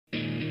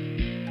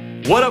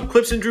What up,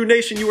 Clips and Drew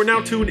Nation? You are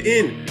now tuned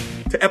in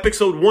to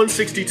episode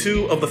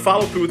 162 of the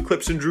Follow Through with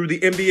Clips and Drew, the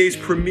NBA's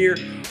premier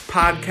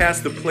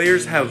podcast. The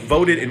players have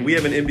voted, and we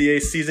have an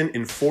NBA season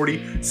in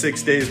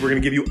 46 days. We're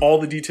going to give you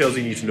all the details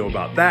you need to know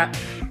about that.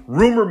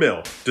 Rumor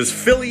mill. Does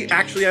Philly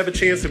actually have a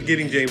chance of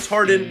getting James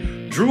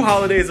Harden? Drew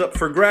Holiday is up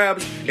for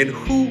grabs. And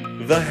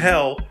who the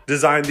hell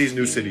designed these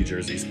new city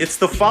jerseys? It's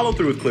the Follow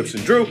Through with Clips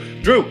and Drew.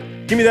 Drew,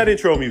 give me that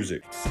intro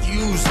music.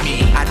 Excuse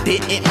me, I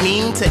didn't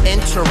mean to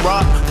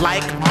interrupt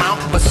like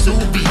Mount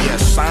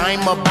Vesuvius.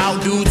 I'm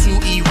about due to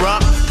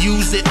erupt.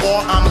 Use it or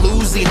I'm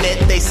losing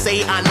it. They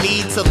say I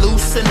need to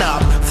loosen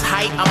up.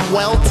 Tight, I'm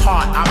well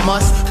taught. I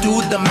must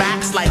do the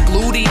max like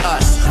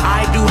gluteus.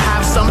 I do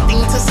have something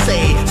to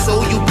say,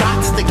 so you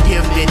got to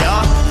give it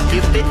up.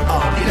 Give it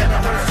up. You never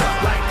heard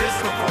something like this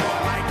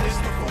before. Like this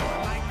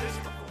before. Like this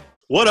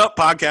before. What up,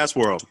 podcast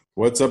world?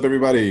 What's up,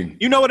 everybody?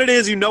 You know what it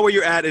is. You know where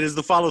you're at. It is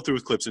the Follow Through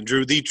with Clips and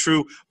Drew, the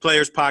True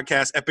Players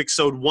Podcast,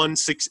 episode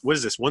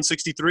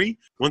 163?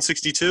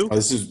 162?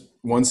 This is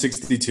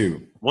 162.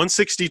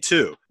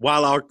 162.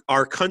 While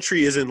our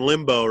country is in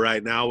limbo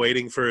right now,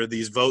 waiting for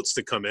these votes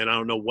to come in. I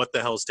don't know what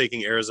the hell is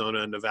taking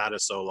Arizona and Nevada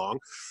so long.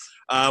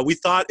 We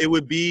thought it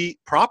would be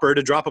proper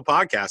to drop a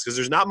podcast because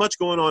there's not much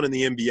going on in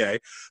the NBA,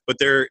 but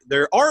there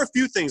are a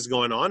few things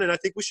going on, and I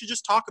think we should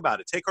just talk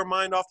about it. Take our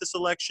mind off this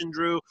election,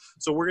 Drew.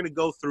 So we're going to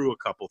go through a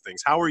couple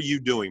things. How are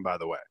you doing, by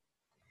the way?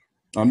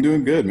 I'm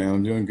doing good, man.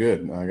 I'm doing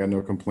good. I got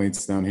no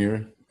complaints down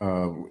here.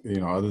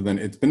 Other than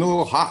it's been a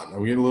little hot.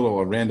 We had a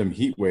random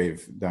heat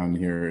wave down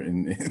here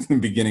in the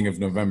beginning of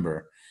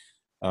November.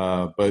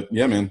 But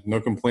yeah, man, no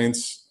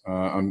complaints.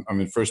 I'm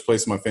in first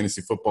place in my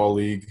fantasy football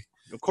league.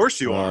 Of course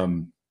you are.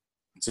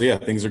 So yeah,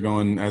 things are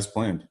going as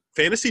planned.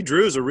 Fantasy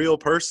Drew is a real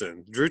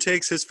person. Drew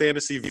takes his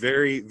fantasy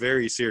very,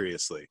 very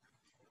seriously.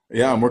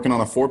 Yeah, I'm working on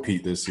a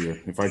 4-peat this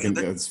year. If I can,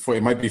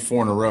 it might be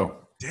 4 in a row.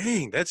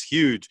 Dang, that's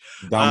huge.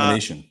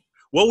 Domination.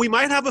 Well, we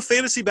might have a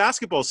fantasy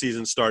basketball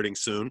season starting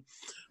soon.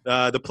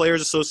 The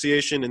Players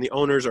Association and the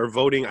owners are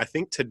voting. I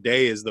think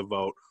today is the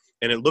vote,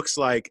 and it looks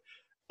like,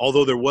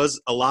 although there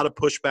was a lot of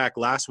pushback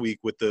last week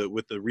with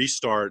the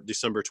restart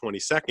December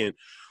 22nd,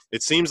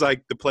 it seems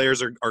like the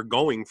players are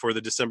going for the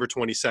December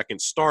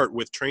 22nd start,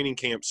 with training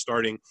camp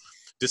starting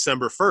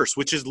December 1st,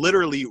 which is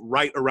literally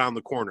right around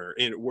the corner,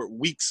 and we're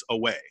weeks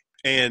away.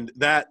 And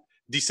that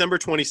December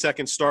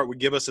 22nd start would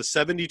give us a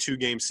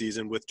 72-game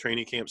season with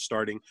training camp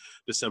starting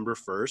December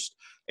 1st,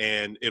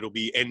 and it'll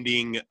be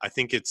ending, I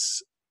think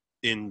it's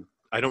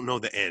I don't know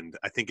the end.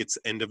 I think it's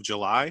end of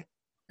July.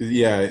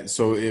 Yeah,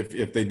 so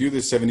if they do the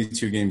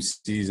 72-game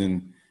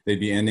season, they'd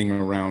be ending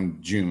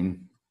around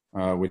June.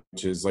 Which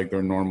is like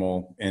their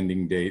normal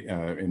ending date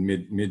in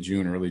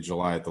mid-June, early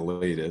July at the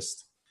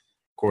latest.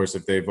 Of course,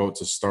 if they vote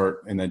to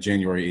start in that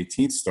January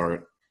 18th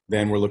start,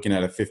 then we're looking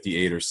at a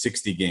 58 or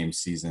 60 game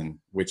season,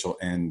 which will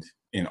end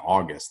in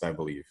August, I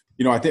believe.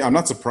 I'm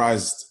not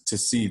surprised to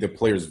see the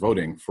players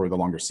voting for the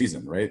longer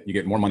season, right? You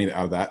get more money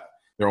out of that.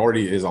 There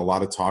already is a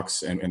lot of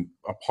talks, and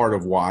a part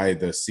of why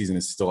the season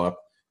is still up,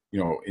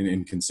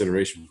 in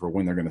consideration for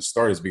when they're going to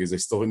start, is because they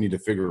still need to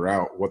figure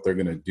out what they're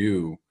going to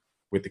do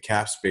with the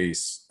cap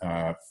space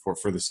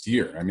for this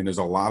year. I mean, there's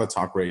a lot of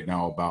talk right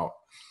now about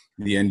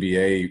the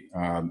NBA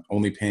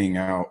only paying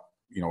out,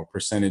 a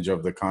percentage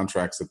of the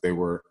contracts that they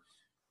were,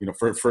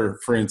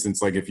 for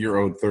instance, like if you're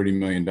owed $30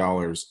 million,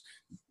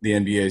 the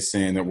NBA is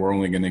saying that we're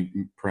only going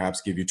to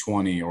perhaps give you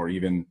 20 or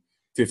even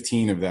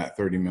 15 of that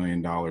 $30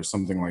 million,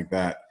 something like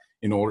that,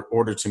 in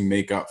order to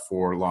make up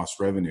for lost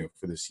revenue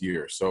for this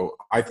year. So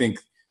I think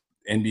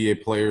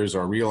NBA players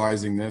are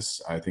realizing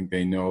this. I think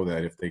they know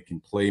that if they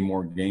can play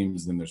more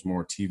games, then there's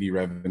more TV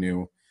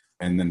revenue.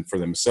 And then for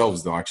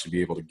themselves, they'll actually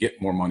be able to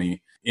get more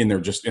money in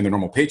their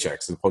normal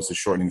paychecks, as opposed to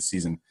shortening the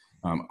season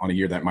on a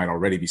year that might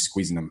already be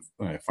squeezing them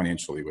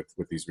financially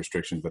with these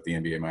restrictions that the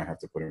NBA might have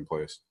to put in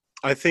place.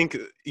 I think,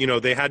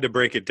 they had to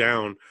break it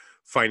down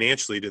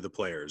financially to the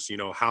players,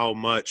 how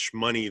much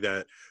money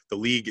that the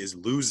league is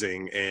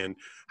losing and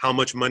how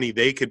much money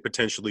they could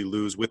potentially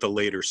lose with a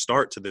later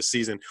start to this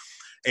season.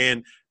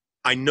 And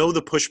I know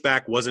the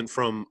pushback wasn't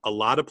from a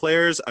lot of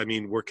players. I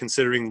mean, we're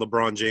considering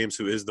LeBron James,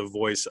 who is the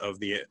voice of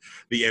the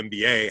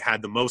NBA,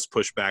 had the most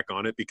pushback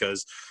on it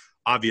because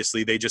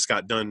obviously they just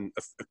got done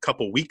a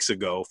couple weeks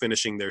ago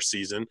finishing their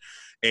season,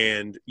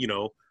 and,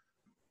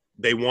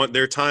 they want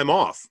their time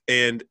off.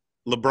 And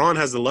LeBron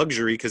has the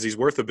luxury, because he's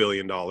worth $1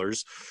 billion,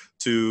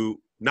 to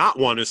not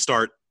want to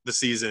start the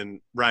season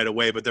right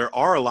away. But there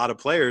are a lot of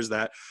players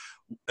that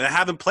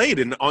haven't played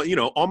in,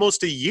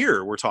 almost a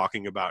year we're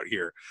talking about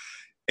here.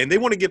 And they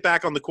want to get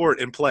back on the court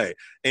and play.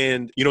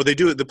 And,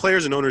 the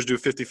players and owners do a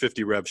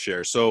 50-50 rev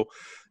share. So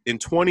in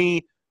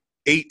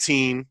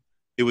 2018,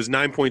 it was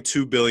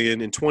 $9.2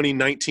 billion. In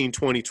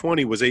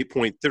 2019-2020 was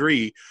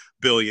 $8.3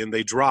 billion.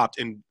 They dropped,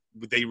 and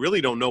they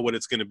really don't know what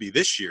it's going to be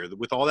this year.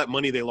 With all that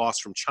money they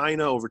lost from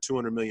China, over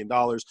 $200 million,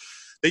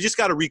 they just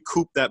got to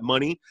recoup that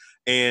money.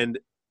 And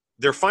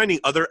they're finding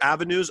other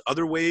avenues,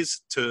 other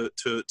ways to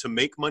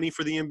make money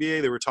for the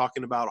NBA. They were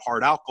talking about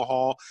hard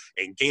alcohol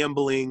and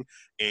gambling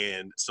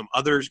and some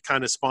other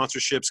kind of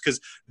sponsorships,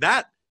 because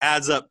that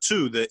adds up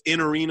too. The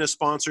in-arena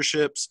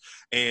sponsorships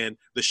and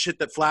the shit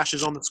that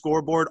flashes on the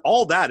scoreboard,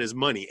 all that is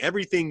money.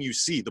 Everything you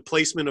see, the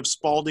placement of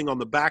Spalding on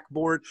the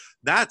backboard,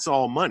 that's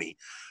all money.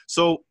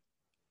 So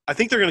I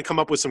think they're going to come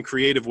up with some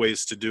creative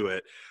ways to do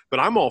it, but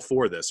I'm all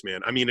for this,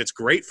 man. I mean, it's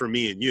great for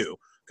me and you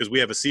because we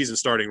have a season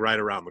starting right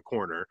around the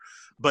corner.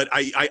 But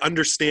I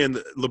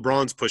understand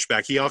LeBron's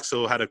pushback. He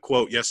also had a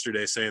quote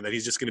yesterday saying that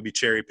he's just going to be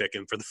cherry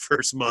picking for the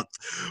first month,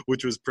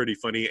 which was pretty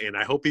funny. And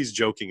I hope he's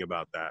joking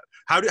about that.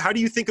 How do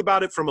you think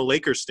about it from a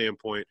Lakers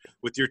standpoint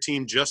with your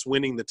team just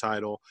winning the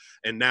title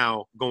and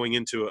now going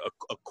into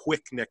a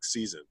quick next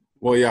season?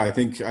 Well, yeah, I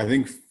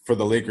think for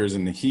the Lakers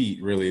and the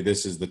Heat, really,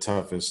 this is the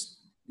toughest.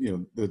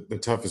 The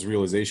toughest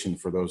realization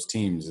for those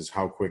teams is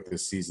how quick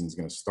this season is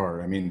going to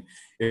start. I mean,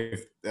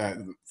 if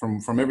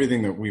from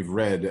everything that we've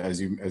read, as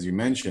you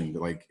mentioned,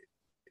 like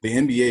the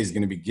NBA is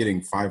going to be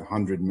getting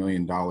 $500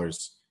 million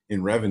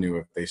in revenue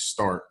if they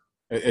start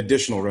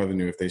additional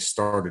revenue if they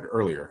started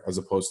earlier as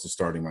opposed to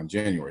starting on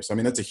January. So I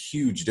mean, that's a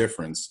huge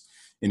difference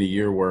in a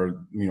year where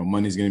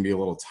money's going to be a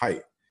little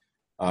tight.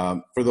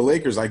 For the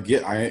Lakers, I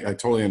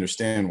totally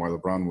understand why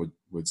LeBron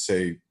would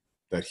say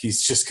that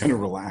he's just going to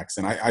relax,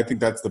 and I think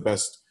that's the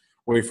best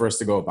way for us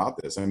to go about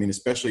this. I mean,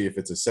 especially if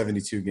it's a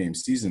 72-game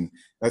season,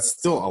 that's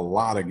still a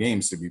lot of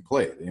games to be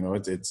played.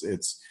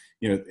 It's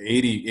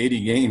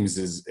 80 games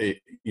is the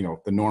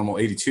normal.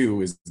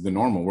 82 is the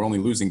normal. We're only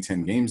losing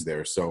 10 games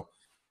there. So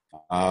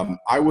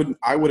I would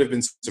have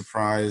been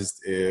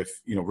surprised if,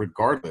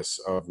 regardless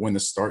of when the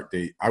start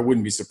date, I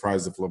wouldn't be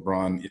surprised if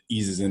LeBron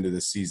eases into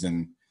the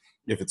season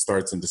if it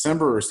starts in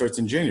December or starts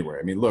in January.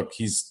 I mean, look,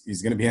 he's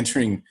going to be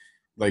entering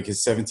like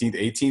his 17th,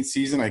 18th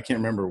season. I can't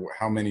remember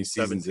how many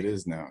seasons 17. It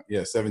is now.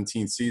 Yeah,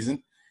 17th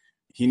season.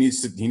 He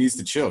needs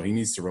to chill. He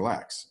needs to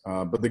relax.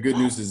 But the good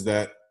news is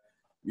that,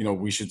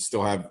 we should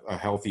still have a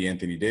healthy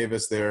Anthony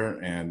Davis there.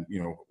 And,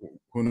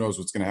 who knows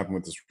what's going to happen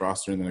with this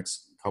roster in the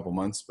next couple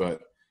months.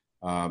 But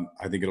I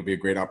think it'll be a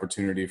great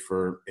opportunity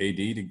for AD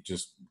to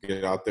just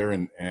get out there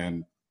and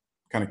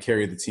kind of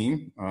carry the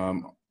team.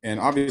 And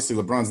obviously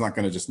LeBron's not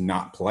going to just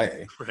not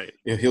play. Right.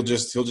 He'll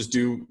just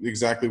do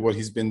exactly what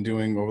he's been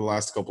doing over the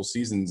last couple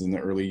seasons in the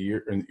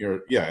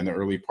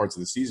early parts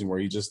of the season where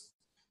he just,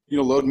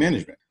 load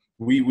management.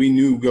 We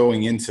knew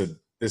going into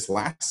this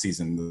last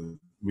season,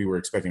 we were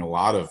expecting a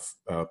lot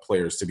of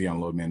players to be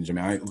on load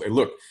management.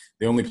 Look,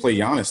 they only play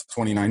Giannis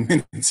 29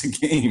 minutes a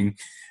game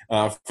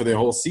for the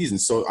whole season.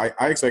 So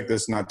I expect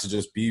this not to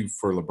just be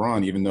for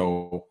LeBron, even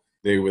though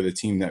they were the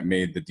team that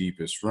made the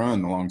deepest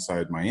run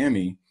alongside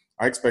Miami.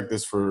 I expect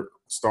this for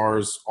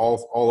stars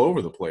all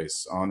over the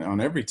place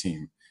on every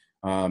team,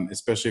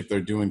 especially if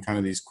they're doing kind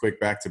of these quick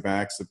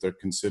back-to-backs that they're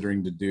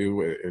considering to do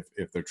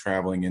if they're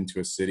traveling into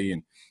a city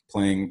and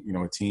playing,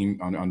 a team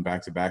on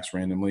back-to-backs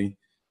randomly.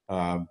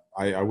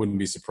 I wouldn't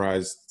be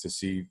surprised to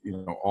see,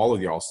 all of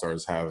the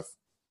All-Stars have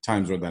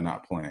times where they're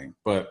not playing.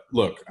 But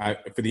look,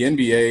 for the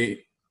NBA,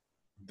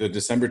 the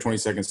December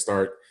 22nd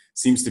start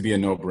seems to be a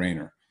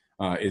no-brainer.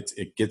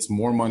 It gets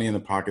more money in the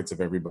pockets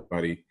of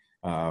everybody.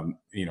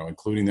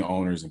 Including the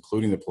owners,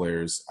 including the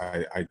players.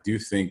 I do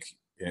think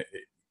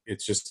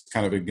it's just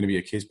kind of going to be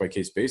a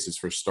case-by-case basis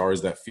for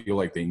stars that feel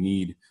like they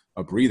need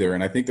a breather.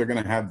 And I think they're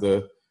going to have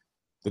the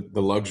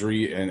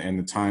luxury and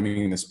the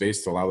timing and the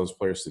space to allow those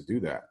players to do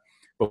that.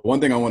 But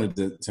one thing I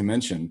wanted to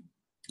mention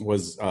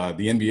was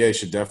the NBA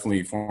should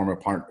definitely form a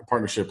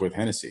partnership with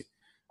Hennessy.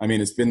 I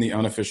mean, it's been the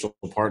unofficial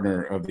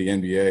partner of the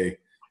NBA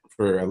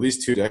for at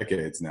least 2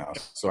 decades now.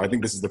 So I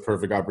think this is the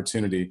perfect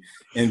opportunity.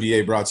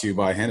 NBA brought to you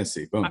by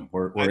Hennessy. Boom,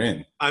 we're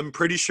in. I'm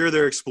pretty sure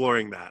they're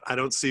exploring that. I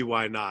don't see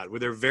why not.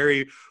 They're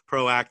very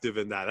proactive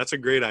in that. That's a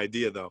great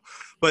idea, though.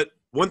 But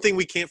one thing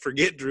we can't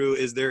forget, Drew,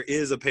 is there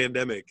is a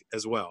pandemic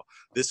as well.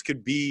 This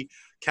could be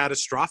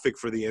catastrophic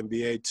for the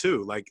NBA,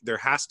 too. Like, there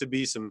has to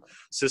be some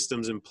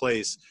systems in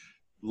place,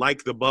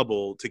 like the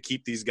bubble, to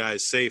keep these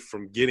guys safe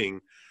from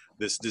getting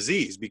this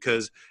disease,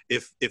 because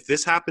if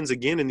this happens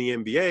again in the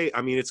NBA,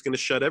 I mean, it's going to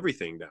shut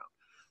everything down.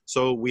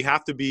 So we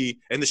have to be,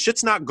 and the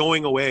shit's not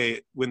going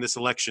away when this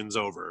election's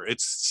over.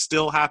 It's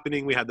still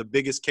happening. We had the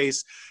biggest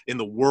case in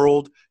the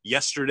world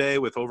yesterday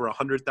with over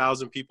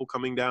 100,000 people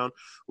coming down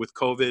with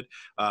COVID.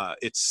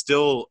 It's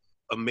still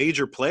a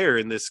major player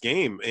in this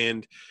game.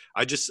 And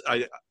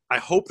I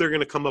hope they're going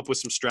to come up with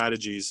some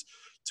strategies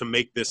to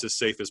make this as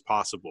safe as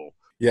possible.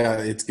 Yeah,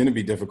 it's going to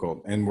be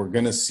difficult. And we're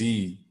going to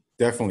see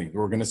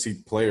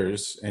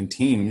players and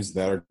teams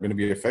that are going to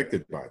be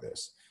affected by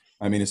this.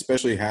 I mean,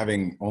 especially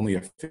having only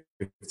a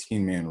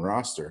 15-man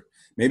roster.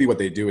 Maybe what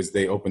they do is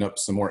they open up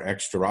some more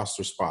extra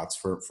roster spots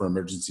for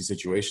emergency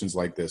situations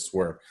like this,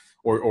 or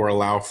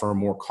allow for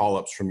more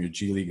call-ups from your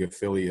G League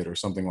affiliate or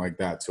something like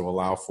that to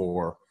allow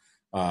for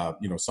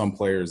some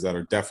players that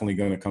are definitely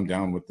going to come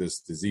down with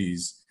this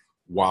disease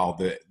while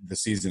the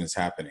season is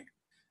happening.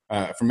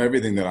 From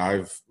everything that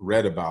I've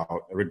read about,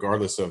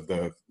 regardless of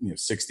the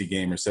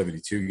 60-game or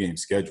 72-game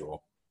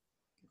schedule,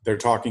 they're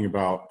talking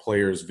about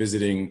players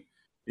visiting.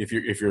 If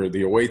you're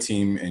the away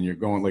team and you're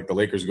going, like the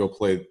Lakers go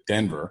play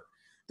Denver,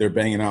 they're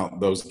banging out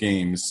those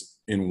games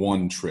in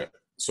one trip.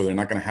 So they're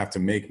not going to have to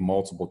make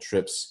multiple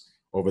trips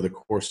over the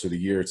course of the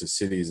year to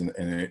cities, and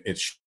it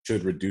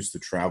should reduce the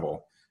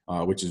travel,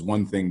 which is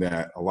one thing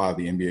that a lot of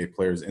the NBA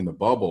players in the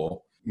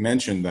bubble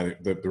mentioned,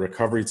 that the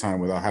recovery time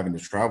without having to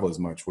travel as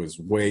much was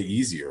way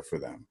easier for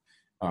them.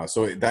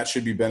 So that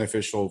should be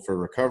beneficial for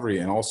recovery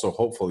and also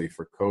hopefully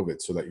for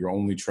COVID, so that you're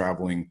only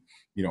traveling,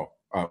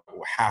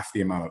 half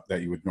the amount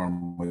that you would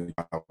normally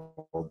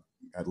travel,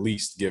 at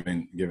least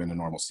given a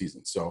normal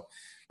season. So,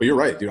 but you're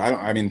right, dude.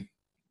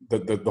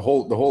 The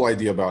whole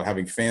idea about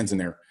having fans in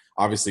there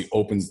obviously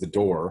opens the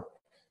door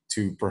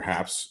to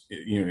perhaps,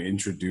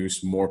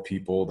 introduce more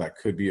people that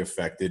could be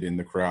affected in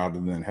the crowd,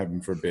 and then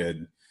heaven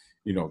forbid,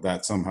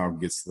 that somehow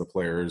gets to the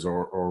players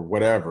or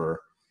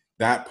whatever.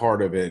 That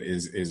part of it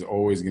is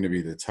always going to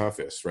be the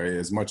toughest, right?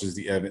 As much as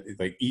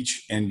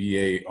each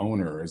NBA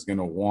owner is going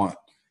to want,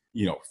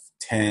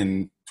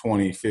 10,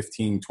 20,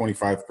 15,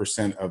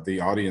 25% of the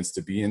audience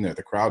to be in there,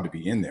 the crowd to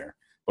be in there.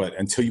 But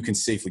until you can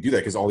safely do that,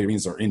 because all the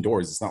arenas are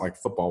indoors, it's not like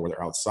football where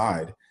they're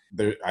outside.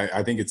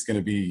 I think it's going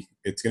to be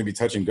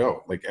touch and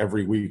go. Like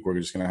every week, we're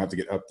just going to have to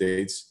get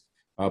updates.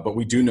 But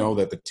we do know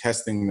that the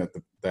testing that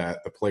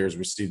the players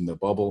received in the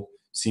bubble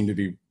seemed to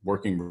be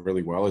working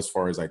really well as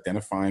far as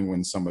identifying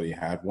when somebody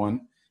had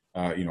one,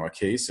 a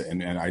case,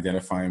 and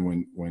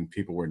identifying when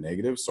people were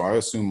negative. So I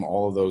assume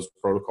all of those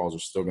protocols are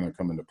still going to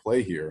come into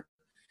play here.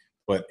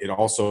 But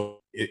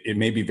it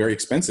may be very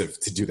expensive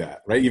to do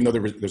that, right? Even though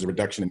there's a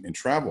reduction in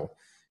travel,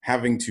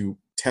 having to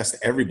test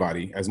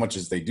everybody as much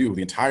as they do,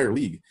 the entire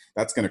league,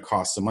 that's going to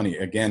cost some money.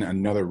 Again,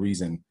 another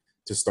reason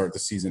to start the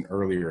season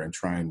earlier and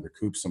try and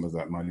recoup some of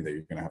that money that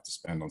you're going to have to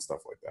spend on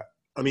stuff like that.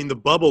 I mean, the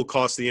bubble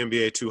cost the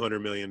NBA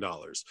 $200 million.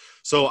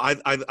 So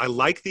I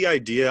like the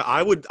idea.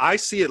 I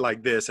see it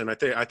like this, and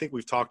I think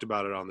we've talked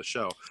about it on the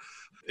show.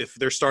 If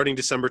they're starting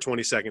December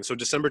 22nd, so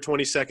December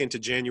 22nd to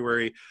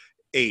January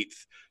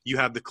 8th, you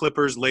have the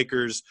Clippers,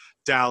 Lakers,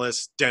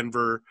 Dallas,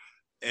 Denver,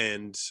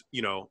 and,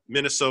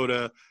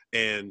 Minnesota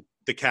and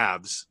the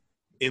Cavs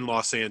in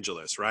Los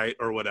Angeles, right?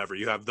 Or whatever.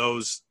 You have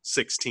those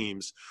 6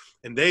 teams,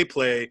 and they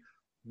play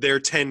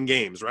their 10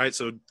 games, right?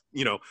 So,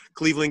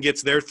 Cleveland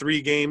gets their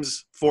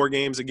 4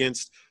 games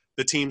against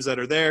the teams that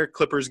are there.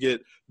 Clippers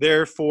get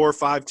their 4 or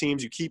 5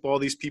 teams. You keep all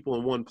these people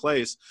in one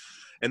place,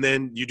 and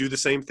then you do the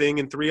same thing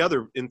in 3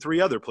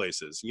 other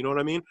places. You know what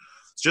I mean?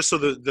 Just so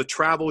the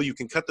travel, you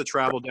can cut the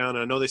travel down. And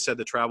I know they said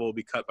the travel will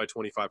be cut by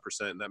 25%,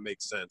 and that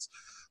makes sense.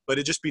 But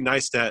it'd just be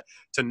nice to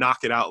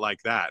knock it out like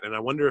that. And I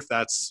wonder if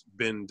that's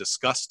been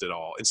discussed at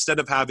all. Instead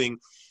of having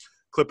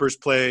Clippers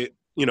play,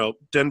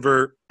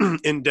 Denver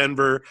in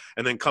Denver,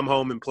 and then come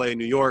home and play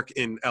New York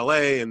in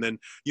LA. And then,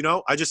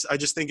 I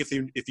just think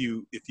if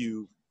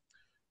you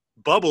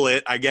bubble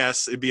it, I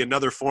guess it'd be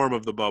another form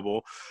of the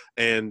bubble.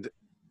 And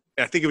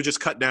I think it would just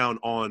cut down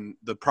on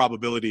the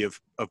probability of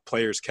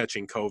players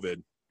catching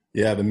COVID.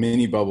 Yeah, the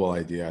mini bubble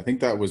idea. I think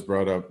that was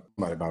brought up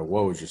by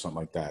Woj or something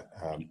like that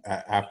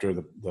after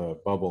the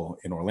bubble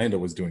in Orlando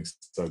was doing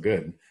so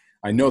good.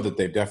 I know that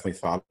they've definitely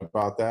thought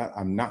about that.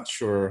 I'm not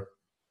sure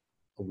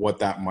what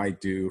that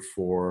might do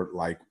for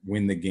like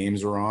when the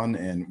games are on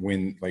and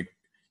when the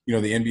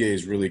NBA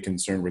is really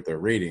concerned with their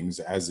ratings,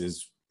 as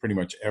is pretty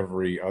much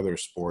every other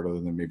sport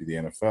other than maybe the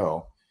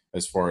NFL,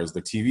 as far as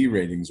the TV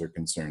ratings are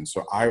concerned.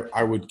 So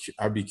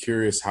I'd be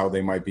curious how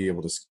they might be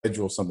able to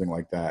schedule something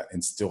like that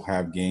and still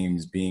have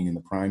games being in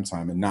the prime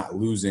time and not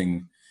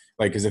losing,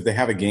 because if they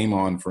have a game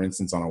on, for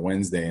instance, on a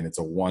Wednesday and it's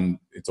a 1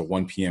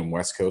 p.m.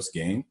 West Coast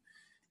game,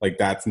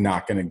 that's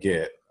not going to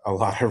get a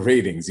lot of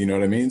ratings. You know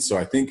what I mean? So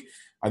I think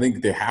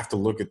they have to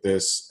look at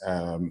this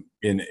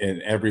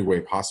in every way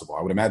possible.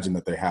 I would imagine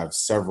that they have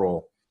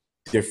several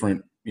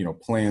different,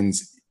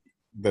 plans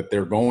that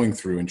they're going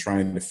through and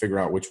trying to figure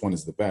out which one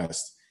is the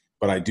best.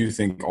 But I do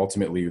think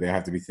ultimately they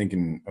have to be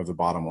thinking of the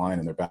bottom line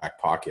in their back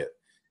pocket.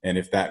 And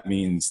if that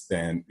means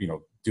then,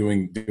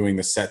 doing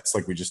the sets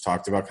like we just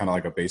talked about, kind of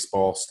like a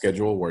baseball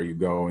schedule where you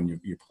go and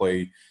you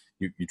play,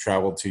 you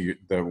travel to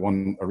the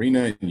one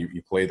arena and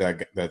you play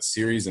that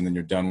series, and then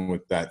you're done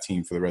with that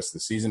team for the rest of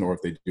the season. Or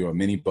if they do a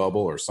mini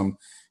bubble or some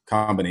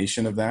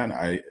combination of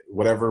that,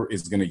 whatever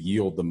is going to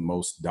yield the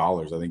most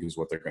dollars, I think is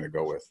what they're going to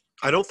go with.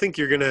 I don't think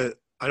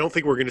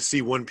we're going to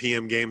see 1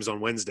 p.m. games on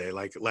Wednesday,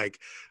 like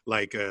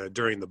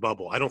during the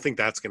bubble. I don't think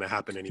that's going to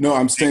happen anymore. No,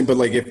 I'm saying, but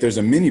if there's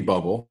a mini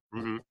bubble,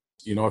 mm-hmm.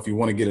 If you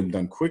want to get them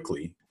done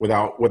quickly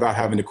without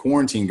having to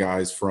quarantine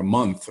guys for a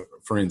month,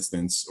 for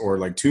instance,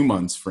 or 2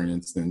 months, for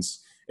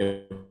instance,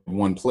 in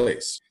one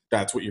place,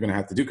 that's what you're going to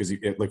have to do. Because,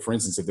 for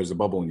instance, if there's a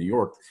bubble in New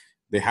York,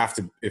 they have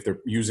to, if they're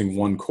using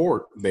one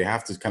court, they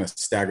have to kind of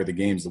stagger the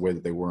games the way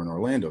that they were in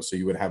Orlando. So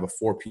you would have a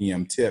 4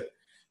 p.m. tip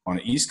on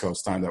an East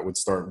Coast time that would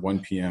start 1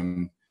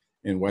 p.m.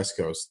 in West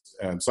Coast.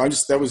 So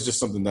that was just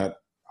something that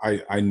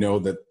I know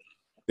that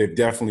they've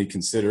definitely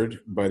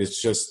considered, but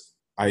it's just,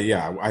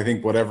 I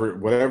think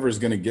whatever is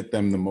going to get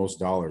them the most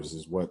dollars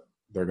is what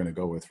they're going to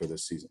go with for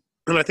this season.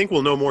 And I think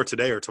we'll know more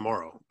today or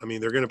tomorrow. I mean,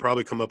 they're going to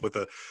probably come up with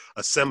a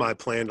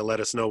semi-plan to let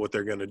us know what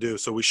they're going to do.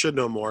 So we should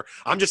know more.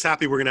 I'm just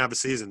happy we're going to have a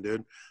season,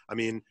 dude. I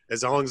mean,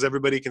 as long as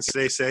everybody can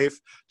stay safe,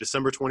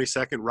 December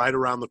 22nd, right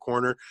around the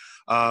corner.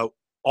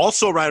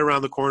 Also right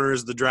around the corner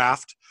is the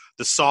draft,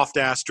 the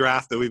soft-ass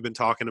draft that we've been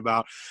talking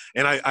about.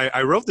 And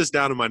I wrote this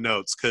down in my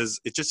notes because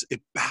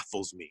it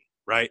baffles me,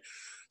 right?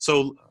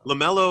 So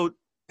LaMelo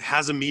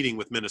has a meeting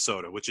with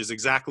Minnesota, which is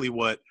exactly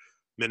what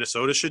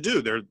Minnesota should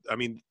do.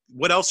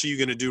 What else are you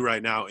going to do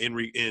right now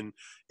in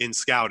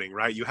scouting,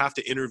 right? You have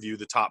to interview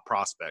the top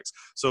prospects.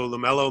 So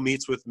LaMelo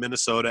meets with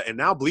Minnesota, and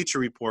now Bleacher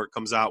Report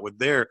comes out with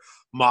their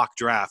mock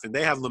draft, and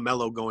they have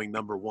LaMelo going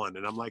number 1.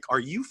 And I'm like, are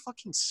you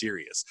fucking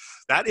serious?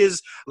 That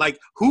is like,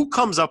 who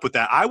comes up with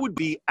that? I would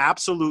be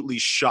absolutely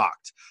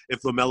shocked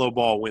if LaMelo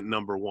Ball went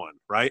number 1,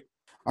 right?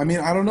 I mean,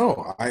 I don't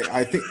know.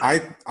 I think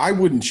I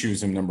wouldn't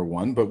choose him number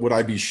 1, but would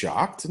I be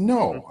shocked?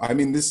 No. I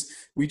mean,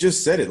 we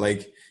just said it,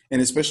 like,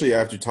 and especially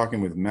after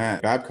talking with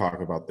Matt Babcock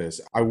about this,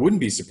 I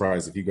wouldn't be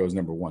surprised if he goes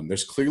number 1.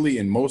 There's clearly,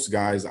 in most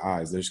guys'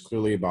 eyes, there's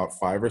clearly about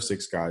 5 or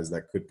 6 guys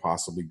that could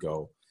possibly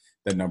go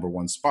that number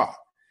 1 spot.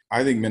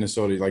 I think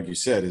Minnesota, like you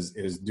said,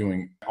 is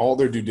doing all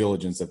their due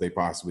diligence that they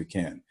possibly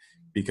can,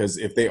 because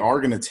if they are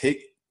going to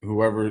take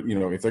whoever,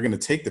 if they're going to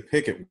take the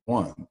pick at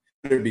 1,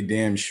 they're be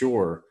damn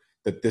sure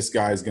that this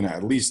guy is going to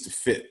at least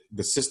fit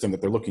the system that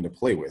they're looking to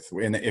play with.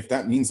 And if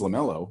that means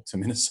LaMelo to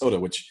Minnesota,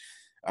 which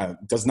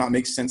does not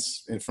make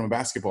sense from a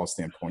basketball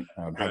standpoint,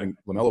 having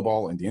LaMelo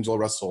Ball and D'Angelo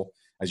Russell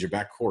as your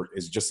backcourt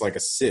is just like a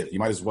sieve. You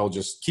might as well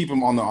just keep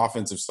him on the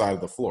offensive side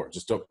of the floor.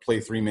 Just don't play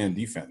 3-man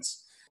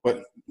defense.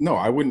 But no,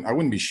 I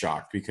wouldn't be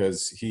shocked,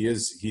 because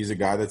he's a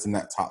guy that's in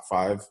that top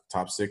 5,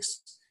 top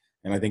 6,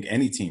 and I think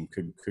any team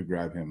could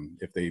grab him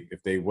if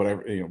they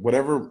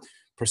whatever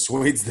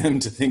persuades them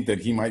to think that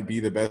he might be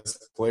the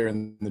best player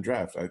in the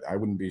draft. I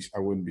wouldn't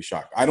be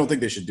shocked. I don't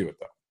think they should do it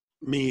though.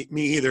 Me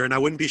either. And I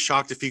wouldn't be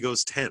shocked if he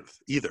goes 10th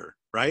either,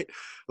 right?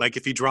 Like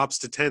if he drops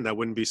to 10, that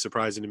wouldn't be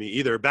surprising to me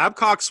either.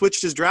 Babcock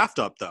switched his draft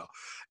up though.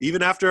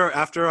 Even after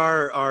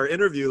our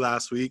interview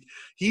last week,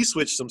 he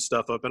switched some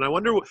stuff up. And I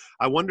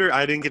wonder,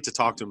 I didn't get to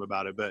talk to him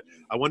about it, but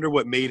I wonder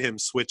what made him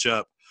switch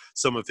up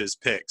some of his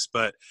picks.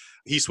 But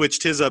he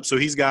switched his up. So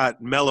he's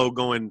got Melo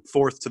going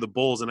 4th to the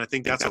Bulls. And I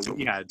think that's what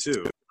we had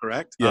too,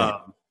 correct? Yeah.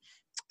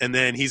 And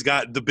then he's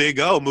got the Big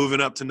O moving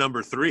up to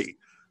number 3,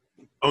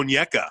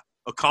 Onyeka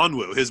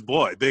Okongwu, his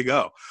boy, Big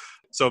O.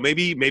 So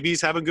maybe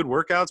he's having good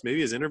workouts.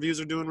 Maybe his interviews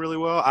are doing really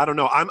well. I don't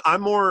know.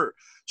 I'm more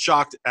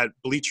shocked at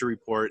Bleacher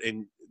Report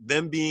and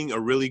them being a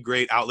really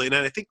great outlet.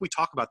 And I think we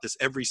talk about this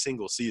every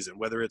single season,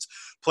 whether it's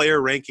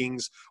player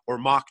rankings or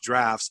mock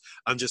drafts,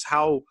 on just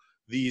how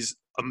these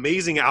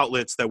amazing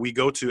outlets that we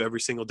go to every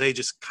single day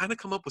just kind of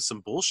come up with some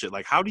bullshit.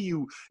 Like, how do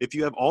you, if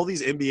you have all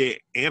these NBA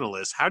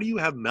analysts, how do you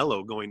have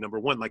Melo going number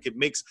 1? Like, it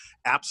makes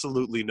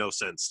absolutely no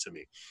sense to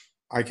me.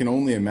 I can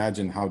only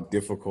imagine how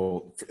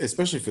difficult,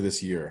 especially for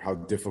this year, how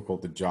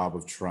difficult the job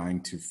of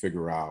trying to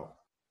figure out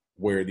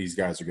where these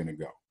guys are going to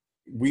go.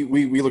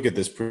 We look at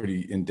this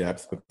pretty in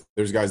depth, but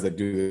there's guys that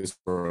do this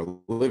for a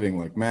living,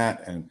 like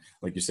Matt, and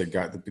like you said,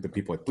 the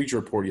people at Bleacher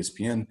Report,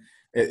 ESPN.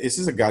 This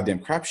is a goddamn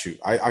crapshoot.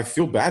 I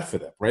feel bad for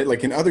them, right?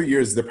 Like in other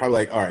years, they're probably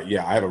like, all right,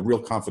 yeah, I have a real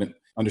confident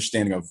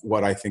understanding of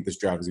what I think this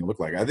draft is going to look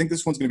like. I think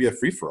this one's going to be a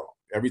free-for-all.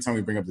 Every time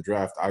we bring up the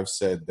draft, I've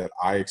said that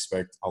I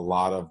expect a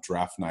lot of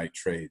draft night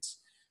trades.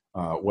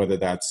 Whether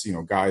that's,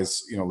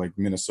 guys, like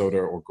Minnesota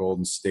or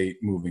Golden State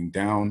moving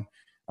down,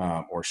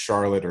 or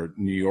Charlotte or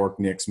New York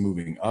Knicks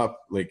moving up.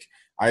 Like,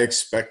 I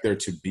expect there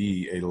to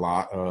be a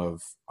lot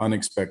of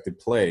unexpected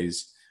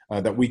plays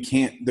that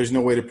there's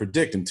no way to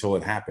predict until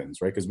it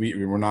happens, right? Because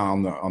we're not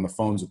on the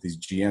phones with these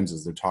GMs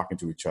as they're talking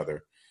to each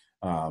other.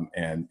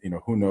 And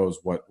who knows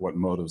what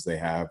motives they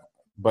have.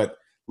 But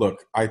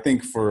look, I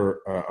think for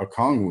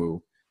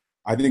Okongwu,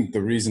 I think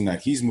the reason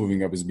that he's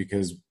moving up is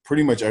because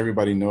pretty much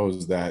everybody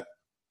knows that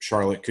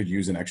Charlotte could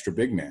use an extra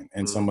big man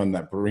and someone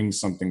that brings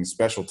something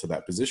special to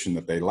that position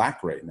that they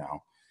lack right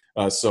now.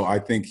 So I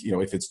think,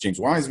 if it's James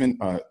Wiseman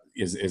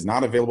is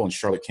not available and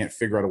Charlotte can't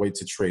figure out a way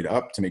to trade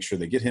up to make sure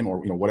they get him, or,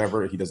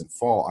 whatever, he doesn't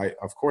fall. I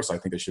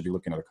think they should be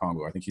looking at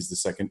Okongwu. I think he's the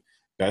second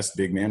best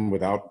big man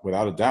without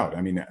a doubt.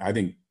 I mean, I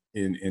think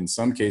in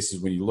some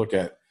cases, when you look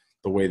at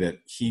the way that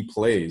he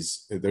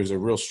plays, there's a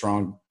real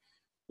strong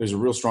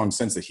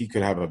sense that he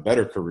could have a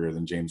better career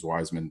than James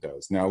Wiseman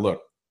does. Now,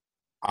 look,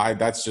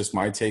 that's just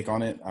my take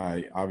on it.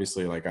 I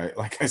obviously, like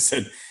I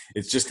said,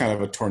 it's just kind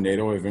of a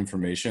tornado of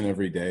information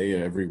every day,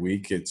 every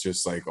week. It's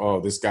just like, oh,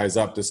 this guy's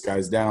up, this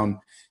guy's down.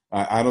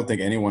 I don't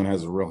think anyone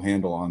has a real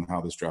handle on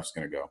how this draft's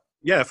going to go.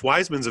 Yeah, if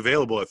Wiseman's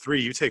available at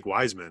 3, you take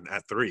Wiseman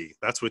at 3.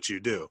 That's what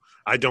you do.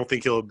 I don't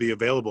think he'll be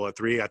available at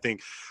 3.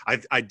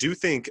 I do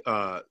think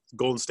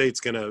Golden State's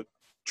going to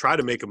try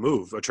to make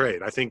a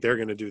trade. I think they're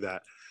going to do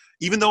that.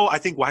 Even though I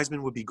think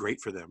Wiseman would be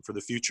great for them, for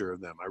the future of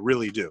them. I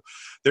really do.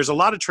 There's a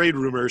lot of trade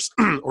rumors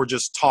or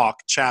just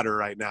chatter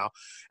right now.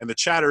 And the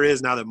chatter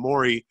is, now that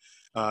Morey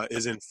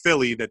is in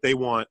Philly, that they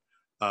want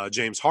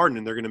James Harden,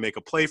 and they're going to make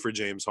a play for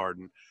James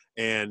Harden.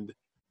 And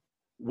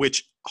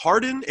which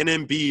Harden and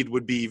Embiid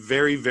would be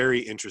very, very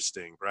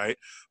interesting, right?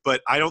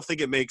 But I don't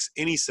think it makes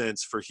any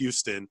sense for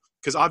Houston,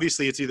 because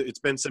obviously it's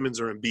Ben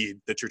Simmons or Embiid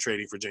that you're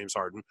trading for James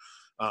Harden,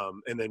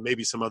 and then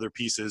maybe some other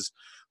pieces.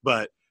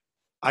 But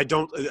I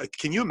don't.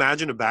 Can you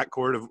imagine a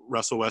backcourt of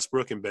Russell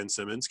Westbrook and Ben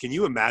Simmons? Can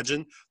you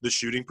imagine the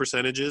shooting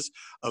percentages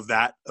of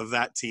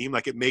that team?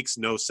 Like, it makes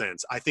no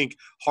sense. I think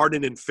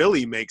Harden and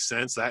Philly makes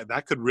sense.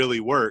 That could really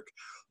work,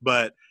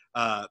 but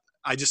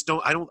I just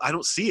don't. I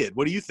don't see it.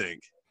 What do you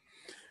think?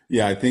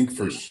 Yeah, I think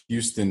for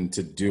Houston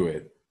to do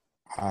it,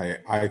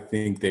 I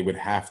think they would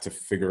have to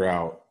figure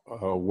out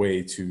a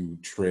way to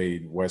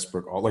trade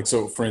Westbrook. Like,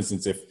 so for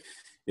instance,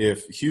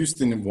 if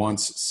Houston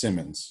wants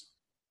Simmons,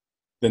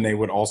 then they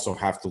would also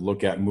have to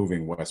look at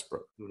moving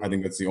Westbrook. I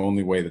think that's the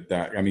only way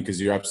I mean,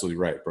 because you're absolutely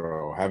right,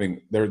 bro.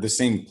 They're the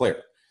same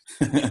player.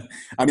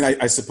 I mean,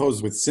 I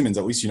suppose with Simmons,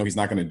 at least, he's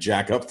not going to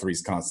jack up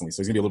threes constantly,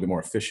 so he's going to be a little bit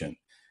more efficient.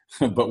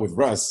 But with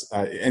Russ,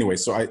 anyway,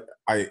 so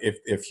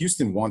if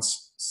Houston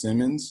wants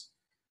Simmons,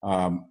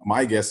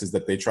 my guess is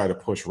that they try to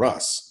push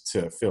Russ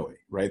to Philly,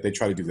 right? They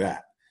try to do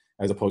that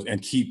as opposed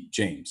and keep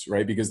James,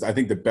 right? Because I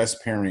think the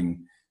best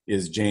pairing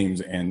is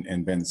James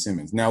and Ben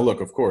Simmons. Now,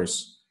 look, of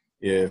course,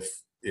 if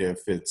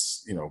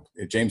it's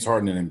if James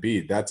Harden and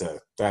Embiid,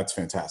 that's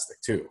fantastic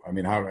too. I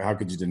mean, how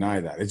could you deny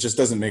that? It just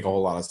doesn't make a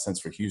whole lot of sense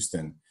for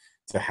Houston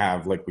to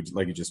have like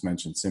you just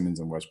mentioned, Simmons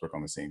and Westbrook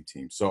on the same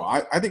team. So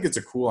I think it's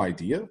a cool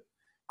idea.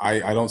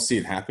 I don't see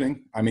it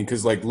happening. I mean,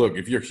 because look,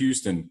 if you're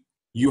Houston,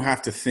 you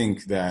have to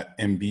think that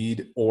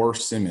Embiid or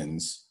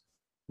Simmons,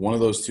 one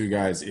of those two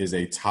guys, is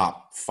a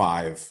top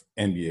 5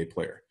 NBA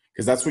player,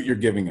 because that's what you're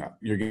giving up.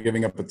 You're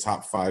giving up a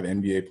top 5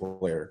 NBA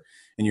player,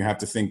 and you have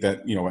to think that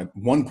at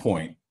one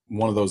point,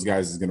 one of those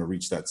guys is going to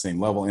reach that same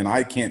level. And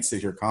I can't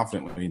sit here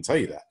confidently and tell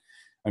you that.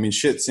 I mean,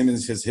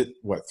 Simmons has hit,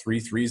 3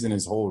 threes in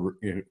his whole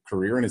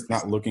career, and it's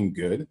not looking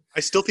good. I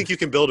still think you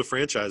can build a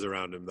franchise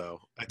around him, though.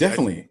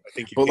 Definitely. I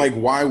think but,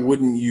 why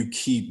wouldn't you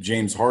keep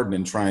James Harden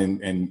and try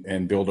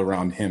and build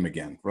around him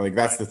again?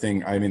 That's the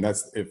thing. I mean,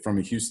 that's from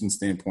a Houston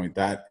standpoint,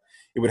 that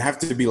it would have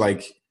to be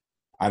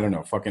I don't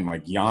know, fucking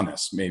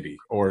Giannis maybe,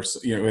 or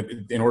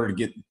in order to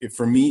get.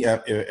 For me,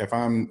 if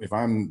I'm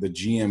the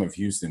GM of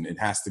Houston, it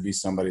has to be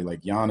somebody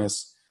like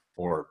Giannis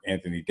or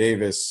Anthony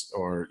Davis,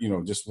 or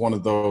just one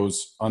of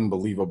those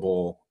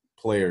unbelievable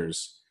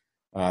players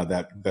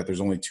that there's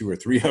only 2 or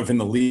 3 of in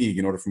the league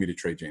in order for me to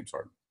trade James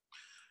Harden.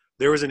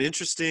 There was an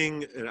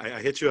interesting.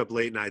 I hit you up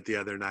late night the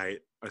other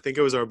night. I think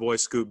it was our boy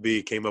Scoop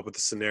B came up with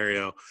the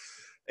scenario,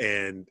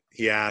 and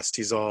he asked,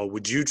 he's all,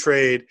 would you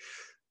trade?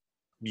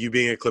 You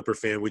being a Clipper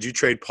fan, would you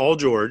trade Paul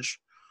George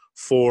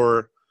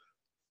for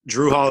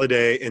Jrue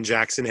Holiday and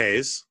Jackson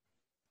Hayes?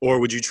 Or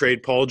would you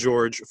trade Paul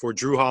George for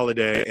Jrue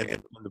Holiday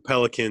and the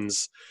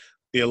Pelicans,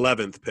 the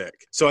 11th pick?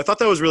 So I thought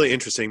that was really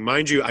interesting.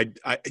 Mind you, I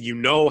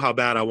how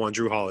bad I want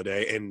Jrue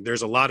Holiday, and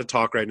there's a lot of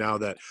talk right now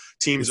that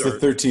teams It's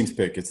the 13th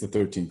pick. It's the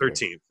 13th.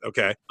 13th,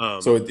 okay.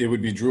 So it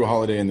would be Jrue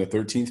Holiday in the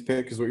 13th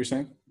pick is what you're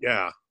saying?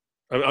 Yeah.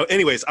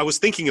 Anyways, I was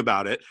thinking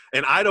about it,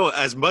 and I don't,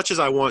 as much as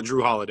I want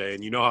Jrue Holiday,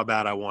 and how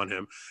bad I want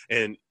him,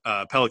 and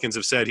Pelicans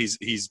have said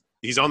he's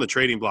on the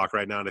trading block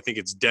right now, and I think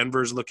it's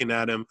Denver's looking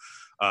at him,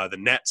 the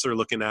Nets are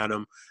looking at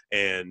him,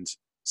 and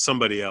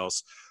somebody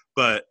else.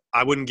 But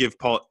I wouldn't give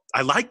Paul –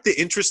 I like the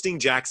interesting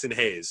Jackson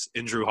Hayes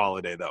in Jrue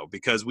Holiday, though,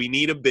 because we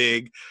need a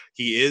big.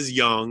 He is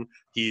young.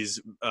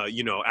 He's,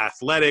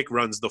 athletic,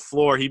 runs the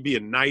floor. He'd be a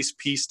nice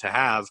piece to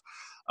have,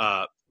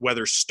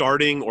 whether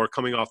starting or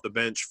coming off the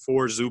bench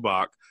for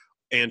Zubac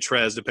and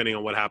Trez, depending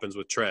on what happens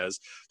with Trez.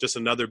 Just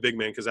another big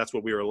man, because that's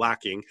what we were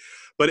lacking.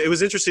 But it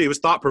was interesting. It was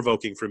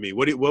thought-provoking for me.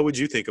 What would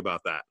you think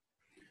about that?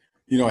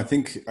 I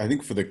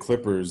think for the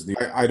Clippers,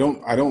 I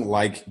don't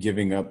like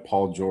giving up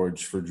Paul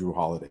George for Jrue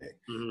Holiday.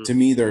 Mm-hmm. To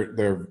me,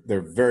 they're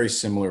very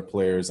similar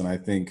players, and I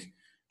think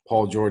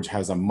Paul George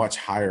has a much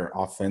higher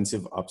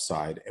offensive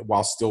upside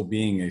while still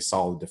being a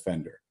solid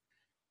defender.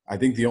 I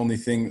think the only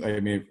thing,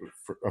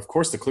 of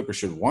course, the Clippers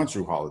should want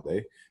Jrue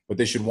Holiday, but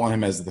they should want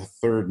him as the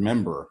third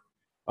member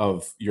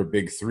of your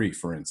big 3,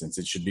 for instance.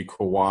 It should be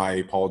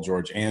Kawhi, Paul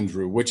George, and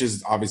Jrue, which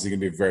is obviously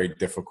going to be very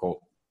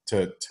difficult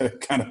to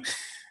kind of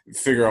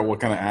figure out what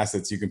kind of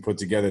assets you can put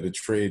together to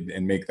trade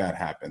and make that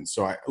happen.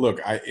 So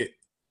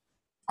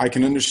I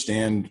can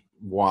understand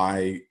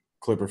why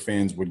Clipper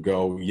fans would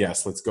go,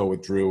 yes, let's go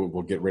with Jrue.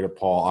 We'll get rid of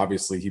Paul.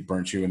 Obviously, he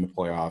burnt you in the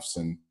playoffs,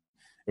 and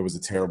it was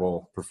a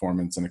terrible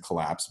performance and a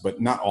collapse.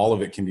 But not all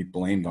of it can be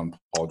blamed on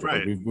Paul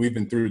George. Right. We've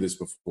been through this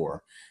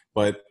before.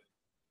 But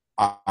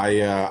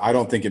I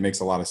don't think it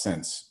makes a lot of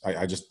sense.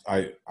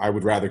 I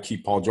would rather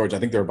keep Paul George. I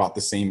think they're about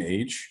the same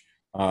age.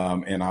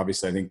 And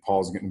obviously I think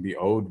Paul's going to be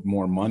owed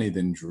more money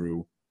than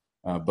Jrue.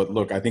 But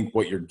look, I think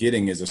what you're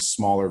getting is a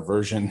smaller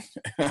version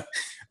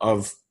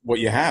of what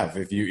you have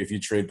if you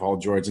trade Paul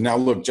George. And now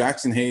look,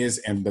 Jackson Hayes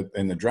and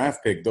the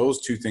draft pick,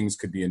 those two things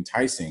could be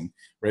enticing,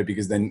 right?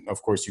 Because then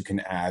of course you can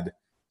add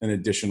an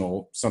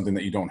additional something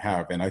that you don't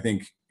have. And I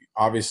think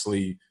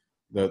obviously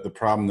the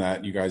problem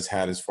that you guys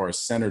had as far as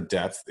center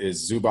depth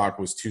is Zubac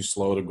was too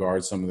slow to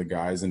guard some of the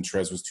guys, and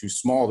Trez was too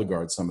small to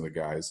guard some of the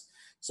guys.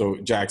 So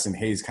Jackson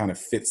Hayes kind of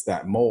fits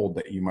that mold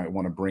that you might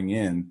want to bring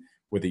in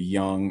with a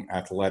young,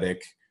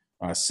 athletic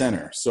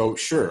center. So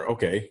sure,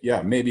 okay,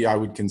 yeah, maybe I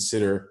would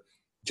consider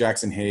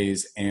Jackson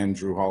Hayes and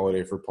Jrue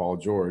Holiday for Paul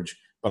George,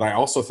 but I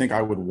also think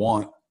I would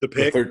want The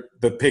pick?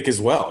 The pick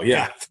as well.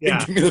 Yeah.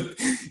 Yeah.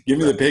 give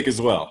me the pick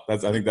as well. I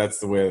think that's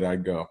the way that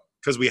I'd go.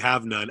 Because we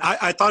have none.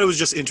 I thought it was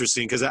just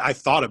interesting because I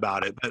thought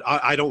about it, but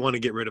I don't want to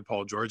get rid of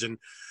Paul George. And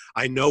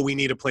I know we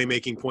need a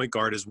playmaking point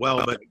guard as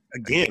well. But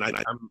again,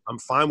 I'm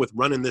fine with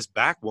running this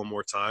back one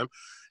more time.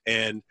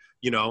 And,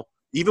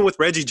 even with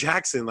Reggie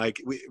Jackson,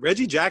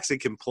 Reggie Jackson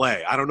can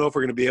play. I don't know if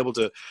we're going to be able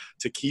to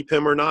keep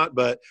him or not,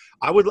 but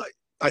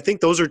I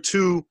think those are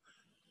two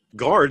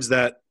guards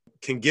that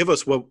can give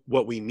us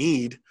what we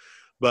need.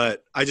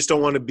 But I just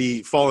don't want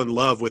to fall in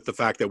love with the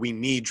fact that we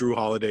need Drew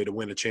Holiday to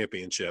win a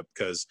championship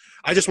because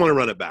I just want to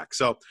run it back.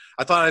 So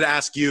I thought I'd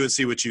ask you and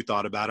see what you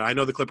thought about it. I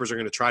know the Clippers are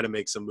going to try to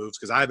make some moves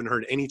because I haven't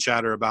heard any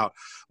chatter about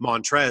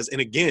Montrez.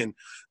 And again,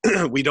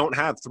 we don't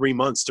have 3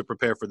 months to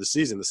prepare for the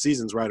season. The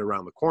season's right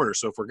around the corner.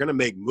 So if we're going to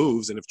make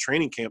moves and if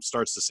training camp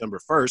starts December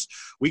 1st,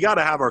 we got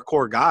to have our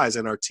core guys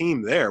and our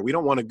team there. We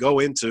don't want to go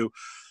into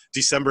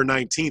December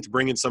 19th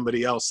bringing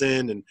somebody else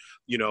in and,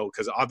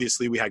 because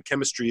obviously we had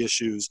chemistry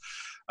issues.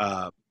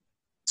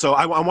 So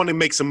I want to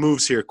make some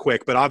moves here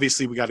quick, but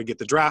obviously we got to get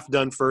the draft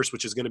done first,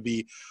 which is going to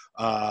be,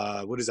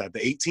 what is that, the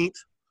 18th?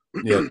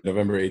 Yeah,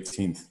 November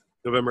 18th.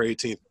 November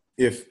 18th.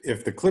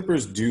 If the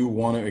Clippers do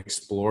want to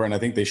explore, and I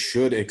think they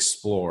should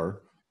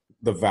explore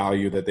the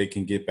value that they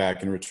can get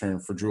back in return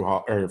for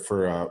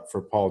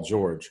for Paul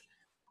George,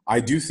 I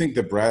do think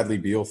the Bradley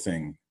Beal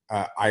thing.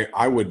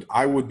 I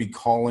would be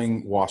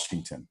calling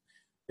Washington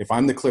if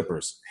I'm the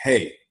Clippers.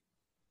 Hey,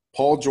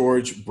 Paul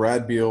George,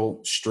 Brad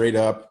Beal, straight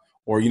up.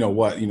 Or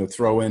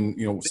throw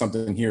in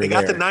something here. They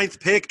got the 9th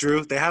pick,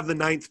 Drew. They have the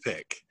 9th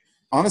pick.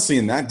 Honestly,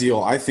 in that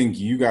deal, I think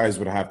you guys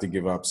would have to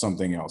give up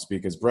something else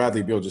because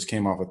Bradley Beal just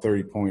came off a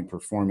 30-point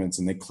performance,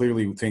 and they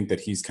clearly think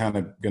that he's kind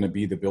of going to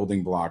be the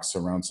building blocks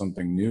around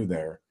something new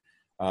there.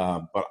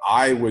 But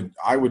I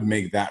would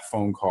make that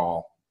phone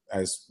call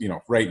as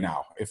right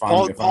now. If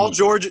Paul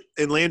George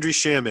and Landry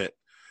Shamet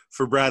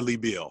for Bradley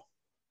Beal.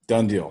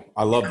 Done deal.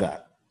 I love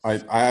that.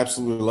 I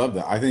absolutely love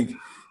that. I think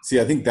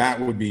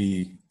that would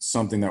be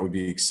something that would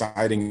be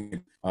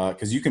exciting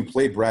because you can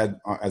play Brad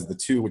as the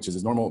 2, which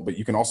is normal, but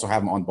you can also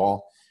have him on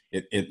ball.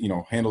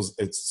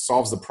 It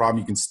solves the problem.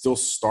 You can still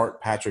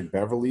start Patrick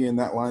Beverley in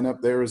that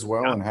lineup there as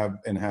well, and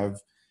have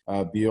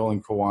Beal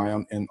and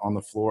Kawhi on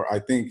the floor. I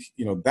think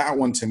that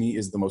one to me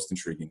is the most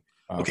intriguing.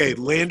 Okay,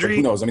 Landry.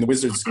 Who knows? I mean, the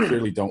Wizards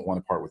clearly don't want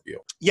to part with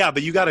Beal. Yeah,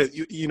 but you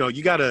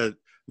gotta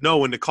know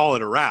when to call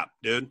it a wrap,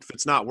 dude, if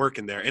it's not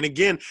working there. And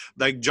again,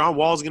 John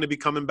Wall's going to be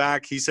coming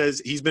back. He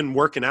says he's been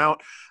working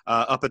out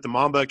up at the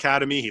Mamba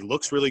Academy. He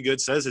looks really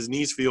good, says his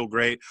knees feel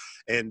great,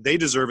 and they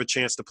deserve a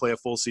chance to play a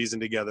full season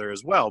together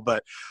as well.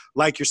 But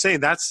like you're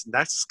saying, that's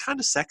kind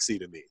of sexy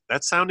to me.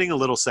 That's sounding a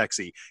little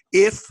sexy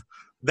if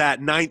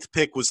that 9th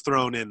pick was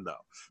thrown in, though.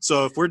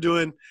 So if you're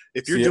doing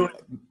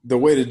the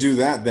way to do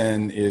that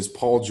then is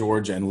Paul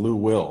George and Lou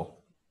Will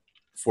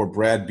for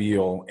Brad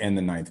Beal and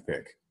the 9th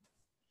pick.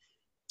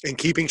 And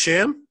keeping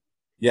Sham?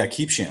 Yeah,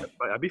 keep Sham.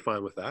 I'd be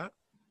fine with that.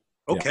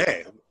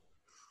 Okay. Yeah.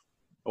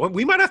 Well,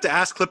 we might have to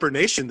ask Clipper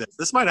Nation this.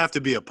 This might have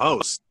to be a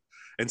post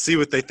and see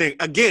what they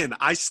think. Again,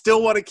 I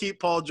still want to keep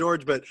Paul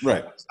George, but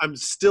right. I'm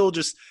still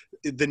just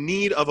the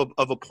need of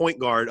a point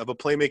guard, of a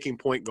playmaking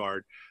point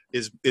guard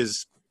is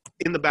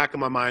in the back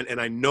of my mind,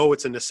 and I know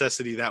it's a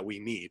necessity that we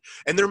need.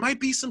 And there might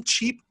be some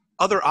cheap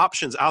other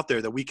options out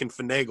there that we can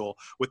finagle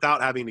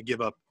without having to give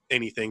up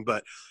anything,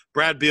 but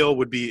Brad Beal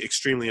would be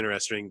extremely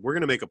interesting. We're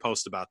going to make a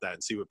post about that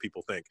and see what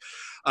people think.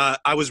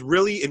 I was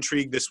really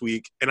intrigued this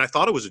week, and I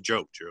thought it was a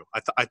joke, Drew.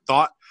 I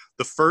thought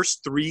the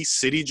first 3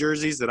 City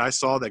jerseys that I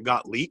saw that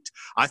got leaked,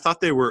 I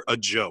thought they were a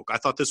joke. I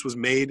thought this was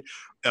made,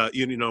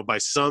 by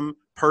some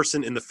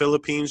person in the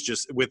Philippines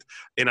just with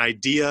an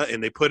idea,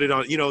 and they put it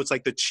on. It's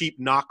like the cheap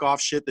knockoff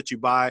shit that you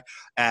buy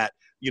at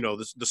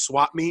the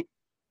swap meet.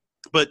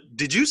 But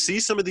did you see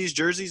some of these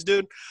jerseys,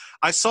 dude?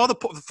 I saw the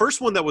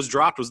first one that was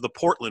dropped was the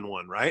Portland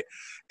one, right?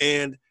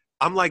 And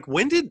I'm like,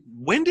 when did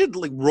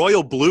like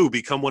royal blue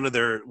become one of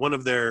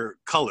their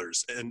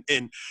colors?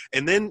 And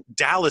then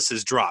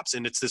Dallas's drops,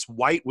 and it's this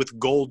white with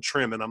gold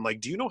trim. And I'm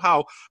like, do you know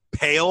how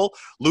pale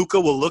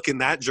Luka will look in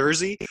that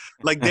jersey?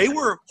 Like, they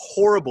were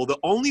horrible. The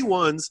only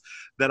ones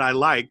that I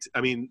liked, I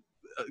mean,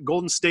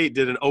 Golden State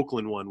did an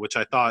Oakland one, which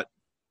I thought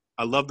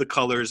I love the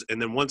colors. And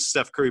then once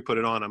Steph Curry put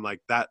it on, I'm like,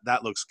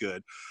 that looks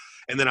good.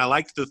 And then I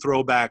liked the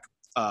throwback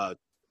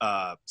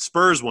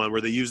Spurs one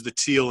where they used the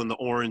teal and the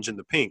orange and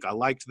the pink. I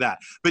liked that.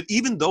 But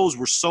even those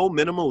were so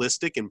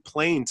minimalistic and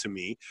plain to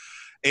me,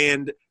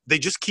 and they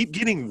just keep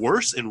getting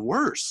worse and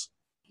worse.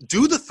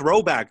 Do the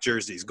throwback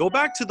jerseys. Go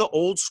back to the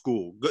old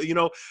school.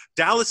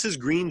 Dallas's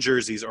green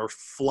jerseys are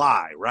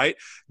fly, right?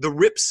 The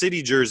Rip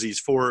City jerseys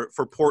for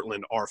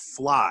Portland are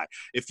fly.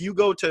 If you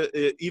go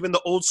to even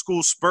the old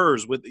school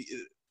Spurs with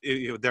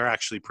they're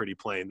actually pretty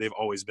plain. They've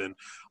always been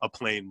a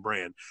plain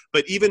brand.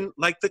 But even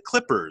like the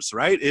Clippers,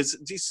 right?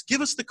 Just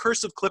give us the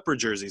curse of Clipper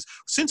jerseys.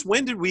 Since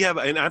when did we have?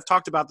 And I've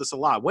talked about this a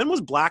lot. When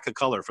was black a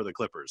color for the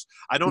Clippers?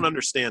 I don't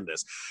understand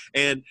this.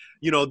 And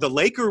the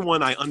Laker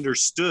one I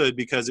understood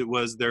because it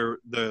was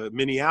the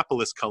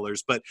Minneapolis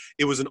colors, but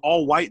it was an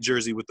all white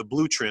jersey with the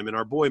blue trim. And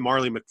our boy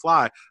Marley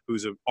McFly,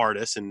 who's an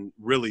artist and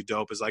really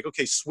dope, is like,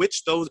 okay,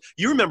 switch those.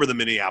 You remember the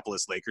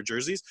Minneapolis Laker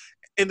jerseys,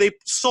 and they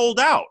sold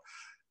out.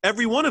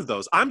 Every one of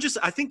those. I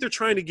think they're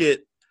trying to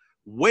get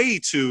way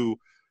too,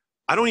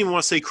 I don't even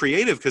want to say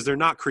creative because they're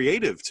not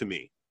creative to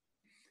me.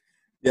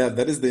 Yeah,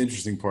 that is the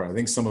interesting part. I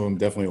think some of them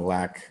definitely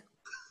lack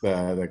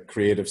the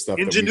creative stuff.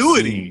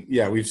 Ingenuity.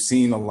 We've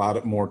seen a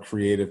lot more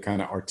creative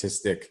kind of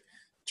artistic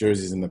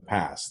jerseys in the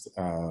past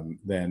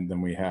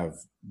than we have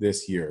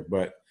this year.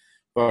 But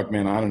fuck,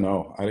 man, I don't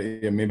know.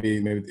 Maybe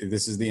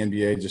this is the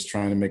NBA just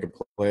trying to make a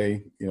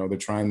play. They're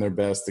trying their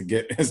best to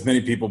get as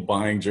many people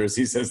buying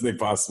jerseys as they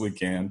possibly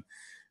can.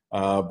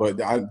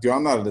 But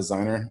I'm not a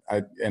designer,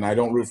 and I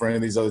don't root for any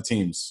of these other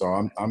teams, so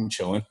I'm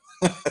chilling.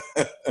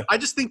 I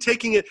just think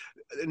taking it,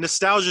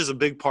 nostalgia is a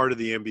big part of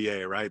the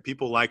NBA, right?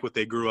 People like what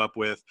they grew up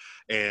with,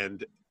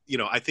 and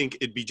I think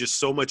it'd be just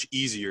so much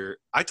easier.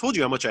 I told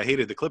you how much I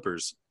hated the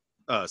Clippers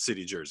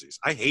city jerseys.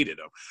 I hated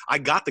them. I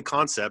got the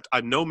concept.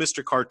 I know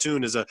Mr.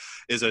 Cartoon is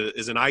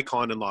an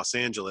icon in Los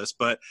Angeles,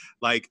 but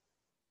like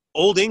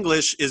Old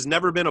English has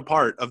never been a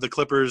part of the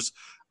Clippers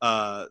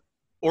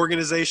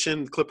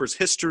organization, Clippers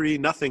history,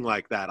 nothing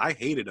like that. I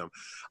hated them.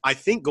 I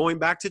think going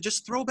back to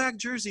just throwback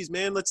jerseys,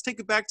 man, let's take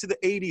it back to the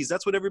 80s.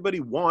 That's what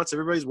everybody wants.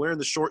 Everybody's wearing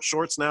the short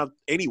shorts now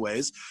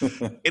anyways.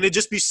 And it'd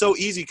just be so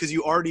easy because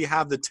you already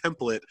have the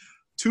template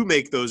to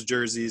make those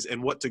jerseys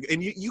and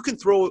you can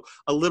throw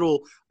a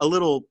little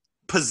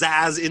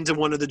pizzazz into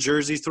one of the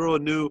jerseys, throw a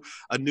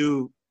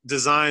new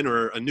design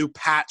or a new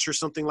patch or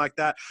something like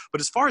that.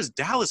 But as far as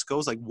Dallas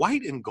goes, like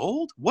white and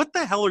gold, what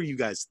the hell are you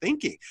guys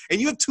thinking?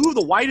 And you have two of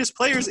the whitest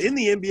players in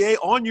the NBA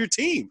on your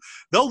team.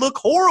 They'll look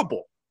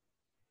horrible.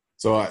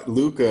 So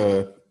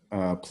Luka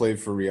played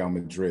for Real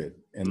Madrid,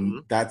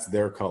 and that's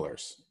their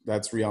colors.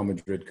 That's Real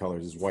Madrid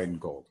colors, is white and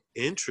gold.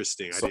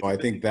 Interesting. So I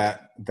think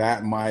that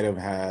might have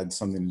had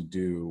something to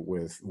do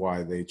with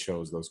why they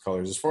chose those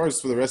colors. As far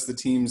as for the rest of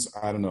the teams,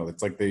 I don't know.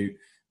 It's like they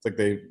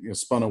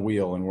spun a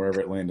wheel, and wherever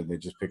it landed, they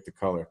just picked the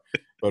color.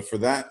 But for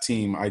that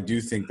team, I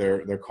do think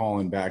they're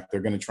calling back.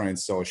 They're going to try and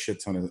sell a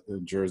shit ton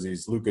of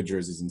jerseys, Luka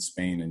jerseys in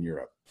Spain and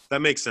Europe.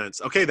 That makes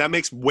sense. Okay, that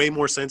makes way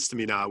more sense to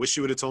me now. I wish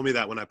you would have told me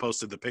that when I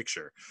posted the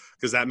picture,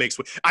 because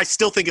I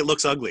still think it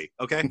looks ugly.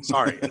 Okay,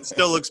 sorry, it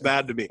still looks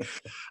bad to me.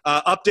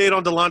 Update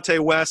on Delonte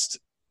West.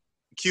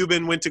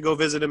 Cuban went to go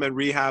visit him at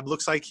rehab.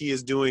 Looks like he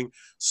is doing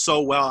so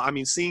well. I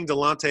mean, seeing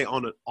Delonte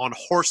on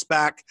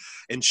horseback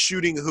and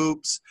shooting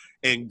hoops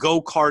and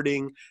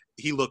go-karting,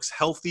 he looks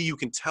healthy. You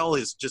can tell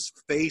his just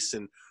face,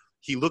 and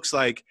he looks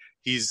like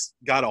he's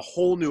got a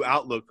whole new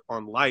outlook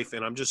on life,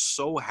 and I'm just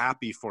so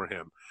happy for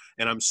him.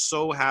 And I'm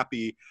so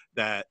happy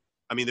that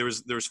 – I mean, there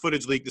was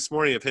footage leaked this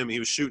morning of him. He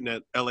was shooting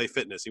at LA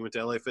Fitness. He went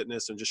to LA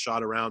Fitness and just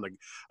shot around.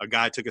 A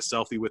guy took a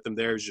selfie with him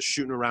there. He was just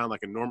shooting around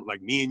like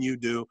me and you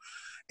do.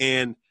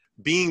 And –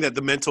 being that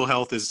the mental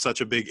health is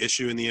such a big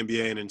issue in the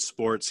NBA and in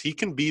sports, he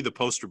can be the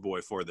poster boy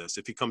for this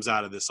if he comes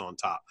out of this on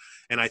top.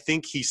 And I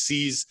think he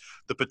sees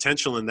the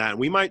potential in that. And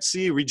we might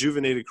see a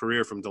rejuvenated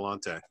career from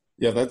Delonte.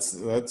 Yeah, that's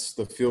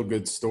the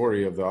feel-good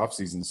story of the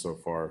offseason so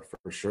far,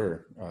 for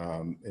sure.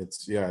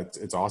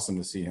 It's awesome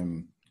to see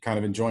him kind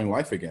of enjoying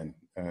life again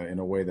in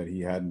a way that he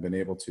hadn't been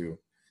able to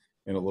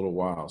in a little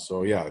while.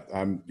 So, yeah,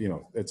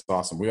 it's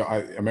awesome.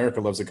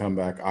 America loves a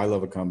comeback. I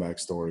love a comeback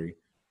story.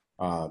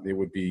 It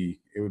would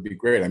be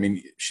great. I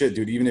mean, shit,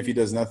 dude, even if he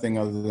does nothing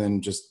other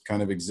than just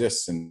kind of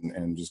exists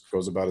and just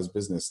goes about his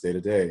business day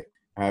to day,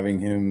 having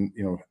him,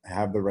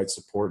 have the right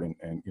support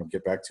and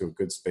get back to a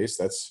good space,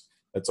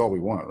 that's all we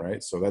want.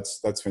 Right. So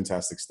that's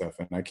fantastic stuff.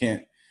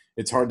 And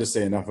it's hard to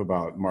say enough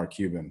about Mark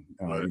Cuban,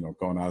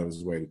 going out of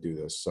his way to do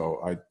this.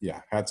 So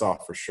hats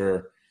off for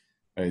sure.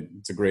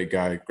 It's a great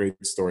guy,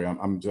 great story.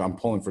 I'm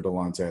pulling for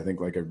Delonte, I think,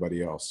 like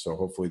everybody else. So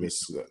hopefully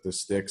this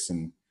sticks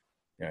and,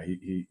 yeah,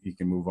 he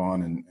can move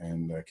on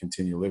and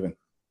continue living.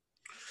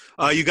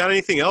 You got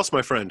anything else,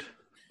 my friend?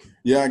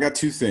 Yeah, I got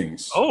two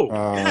things. Oh,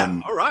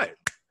 yeah. All right.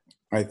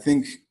 I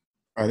think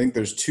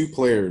there's two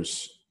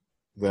players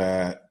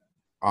that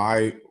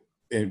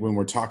when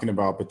we're talking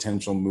about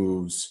potential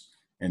moves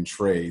and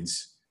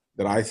trades,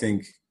 that I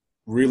think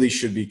really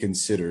should be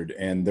considered,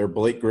 and they're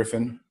Blake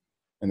Griffin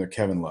and they're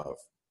Kevin Love.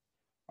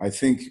 I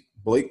think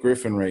Blake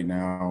Griffin right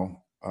now,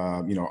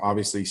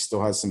 obviously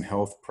still has some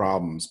health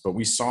problems, but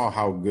we saw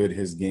how good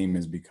his game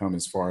has become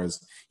as far as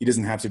he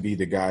doesn't have to be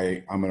the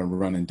guy, I'm going to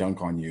run and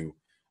dunk on you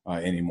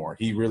anymore.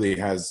 He really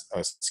has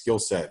a skill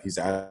set. He's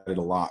added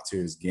a lot to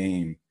his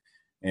game.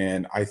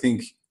 And I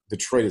think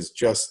Detroit is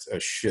just a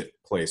shit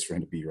place for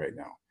him to be right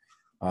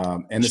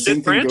now. And the same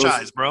thing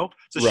franchise, bro.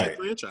 It's a shit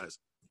franchise.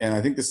 And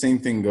I think the same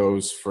thing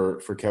goes for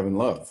Kevin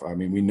Love. I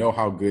mean, we know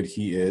how good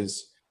he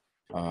is.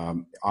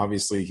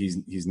 Obviously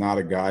he's not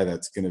a guy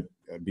that's going to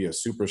be a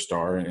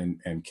superstar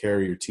and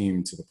carry your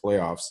team to the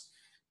playoffs.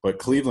 But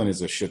Cleveland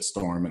is a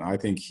shitstorm, and I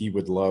think he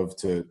would love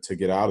to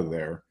get out of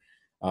there.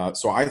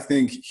 So I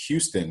think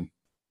Houston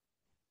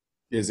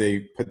is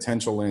a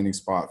potential landing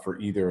spot for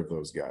either of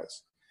those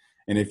guys.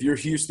 And if you're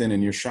Houston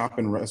and you're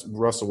shopping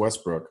Russell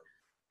Westbrook,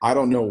 I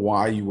don't know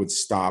why you would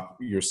stop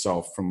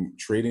yourself from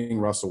trading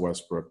Russell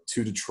Westbrook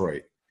to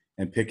Detroit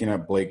and picking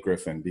up Blake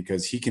Griffin,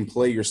 because he can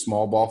play your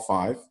small ball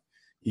 5.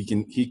 He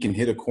can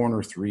hit a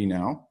corner 3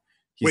 now.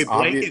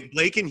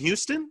 Blake in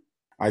Houston?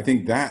 I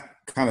think that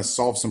kind of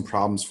solves some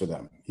problems for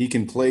them. He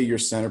can play your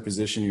center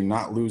position. You're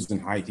not losing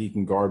height. He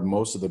can guard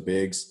most of the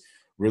bigs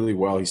really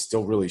well. He's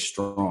still really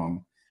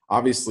strong.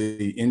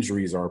 Obviously,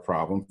 injuries are a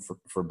problem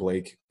for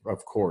Blake,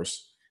 of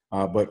course.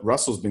 But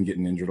Russell's been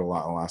getting injured a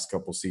lot in the last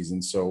couple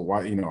seasons. So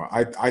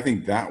I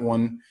think that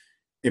one,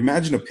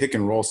 imagine a pick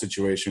and roll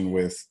situation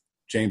with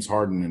James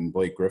Harden and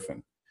Blake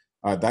Griffin.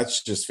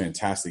 That's just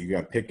fantastic. You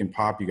got pick and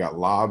pop, you got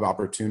lob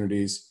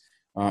opportunities.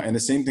 And the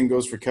same thing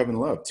goes for Kevin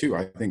Love too.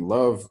 I think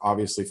Love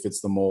obviously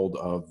fits the mold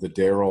of the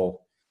Daryl,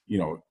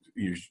 your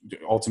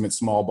ultimate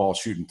small ball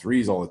shooting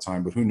threes all the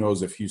time, but who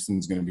knows if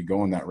Houston's going to be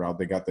going that route.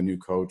 They got the new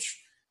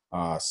coach,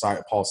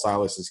 Paul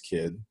Silas's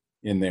kid,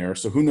 in there.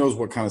 So who knows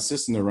what kind of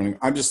system they're running.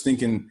 I'm just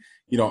thinking,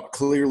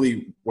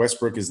 clearly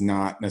Westbrook is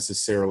not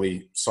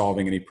necessarily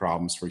solving any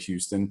problems for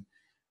Houston.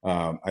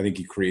 I think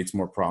he creates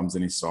more problems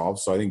than he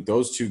solves. So I think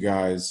those two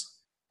guys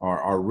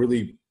are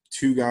really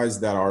two guys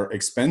that are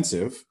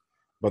expensive,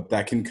 but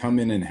that can come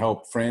in and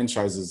help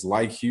franchises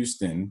like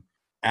Houston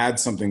add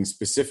something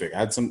specific,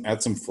 add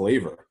some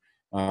flavor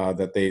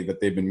that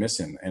they've been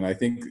missing. And I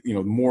think,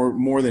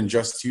 more than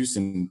just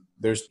Houston,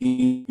 there's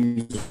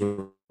teams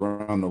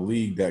around the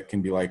league that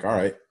can be like, all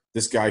right,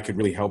 this guy could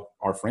really help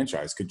our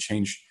franchise, could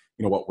change,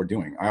 what we're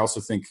doing. I also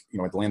think,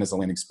 Atlanta's a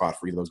landing spot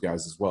for either of those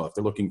guys as well. If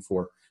they're looking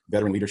for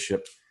veteran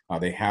leadership,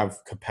 they have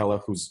Capella,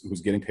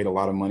 who's getting paid a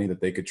lot of money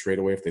that they could trade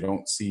away if they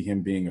don't see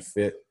him being a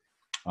fit,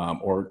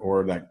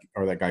 or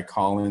that guy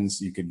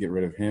Collins. You could get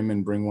rid of him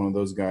and bring one of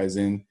those guys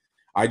in.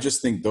 I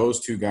just think those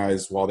two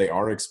guys, while they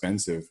are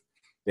expensive,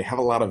 they have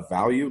a lot of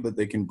value that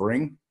they can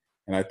bring.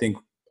 And I think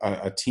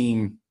a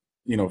team,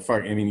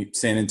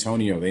 San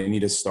Antonio, they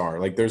need a star.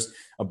 Like, there's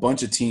a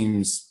bunch of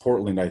teams.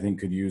 Portland, I think,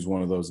 could use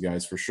one of those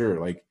guys for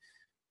sure. Like,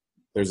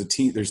 there's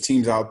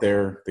teams out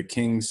there. The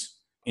Kings,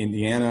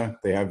 Indiana,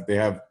 they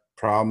have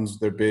problems.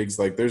 They're bigs.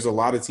 Like, there's a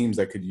lot of teams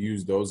that could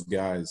use those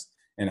guys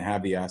and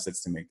have the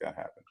assets to make that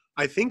happen.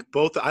 I think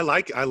both. I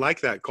like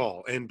that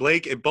call. And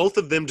Blake, both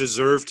of them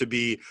deserve to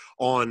be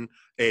on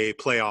a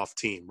playoff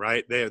team,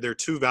 right? They're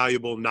too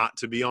valuable not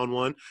to be on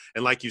one.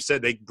 And like you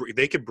said,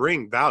 they could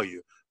bring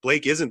value.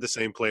 Blake isn't the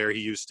same player he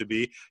used to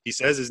be. He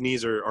says his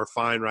knees are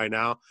fine right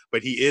now,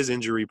 but he is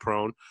injury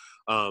prone.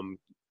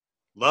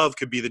 Love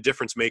could be the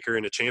difference maker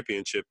in a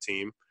championship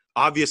team.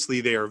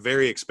 Obviously, they are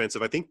very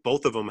expensive. I think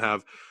both of them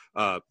have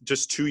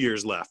just 2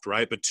 years left,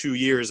 right? But 2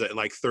 years at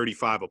like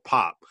 35 a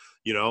pop,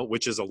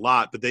 which is a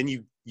lot. But then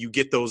you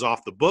get those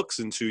off the books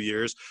in 2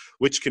 years,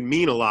 which can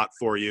mean a lot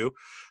for you.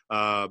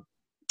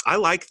 I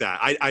like that.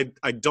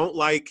 I don't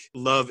like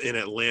Love in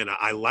Atlanta.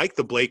 I like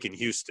the Blake in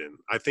Houston.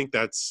 I think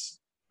that's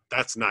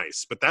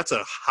nice, but that's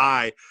a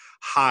high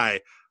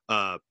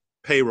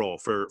payroll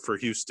for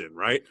Houston,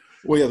 right?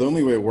 Well, yeah, the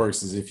only way it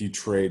works is if you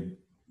trade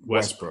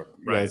Westbrook.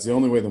 Right. Yeah, it's the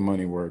only way the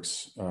money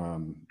works.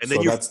 And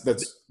then that's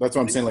what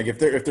I'm saying. Like, if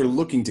they're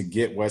looking to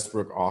get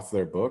Westbrook off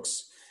their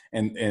books,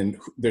 and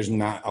there's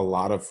not a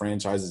lot of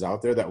franchises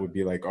out there that would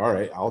be like, all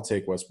right, I'll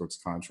take Westbrook's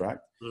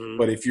contract. Mm-hmm.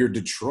 But if you're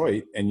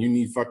Detroit and you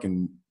need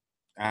fucking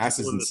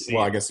asses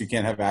I guess you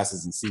can't have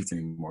asses and seats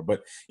anymore.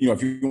 But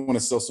if you want to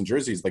sell some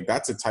jerseys, like,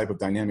 that's a type of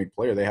dynamic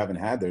player they haven't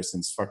had there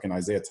since fucking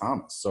Isaiah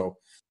Thomas. So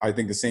I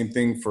think the same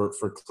thing for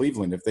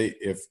Cleveland.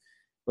 If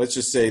let's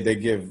just say they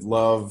give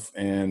Love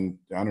and,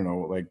 I don't know,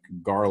 like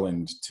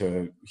Garland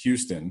to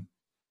Houston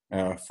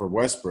for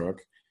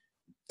Westbrook,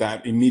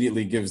 that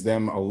immediately gives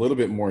them a little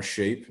bit more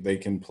shape. They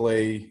can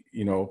play,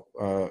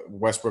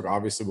 Westbrook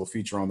obviously will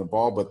feature on the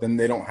ball, but then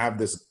they don't have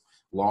this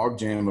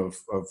logjam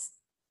of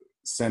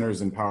centers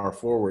and power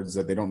forwards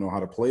that they don't know how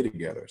to play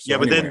together. So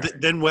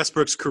but then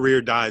Westbrook's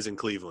career dies in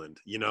Cleveland,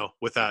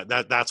 with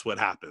that's what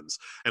happens.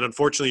 And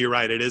unfortunately, you're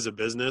right. It is a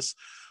business,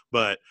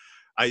 but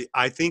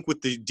I think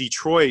with the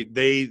Detroit,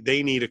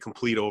 they need a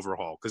complete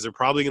overhaul because they're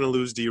probably going to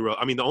lose D Rose.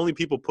 I mean, the only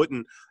people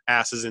putting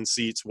asses in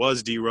seats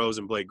was D Rose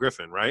and Blake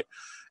Griffin, right?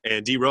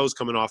 And D Rose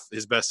coming off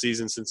his best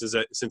season since his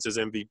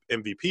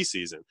MVP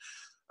season.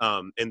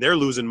 And they're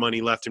losing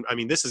money left. I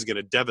mean, this is going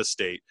to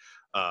devastate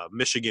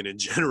Michigan in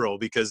general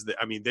because,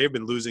 they've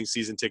been losing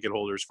season ticket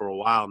holders for a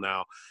while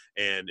now.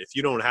 And if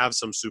you don't have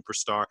some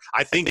superstar,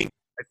 I think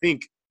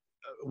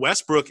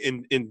Westbrook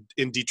in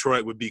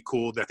Detroit would be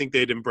cool. I think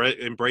they'd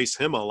embrace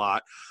him a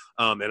lot.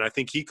 And I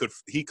think he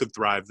could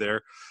thrive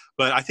there.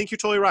 But I think you're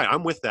totally right.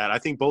 I'm with that. I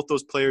think both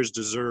those players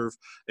deserve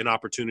an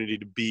opportunity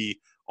to be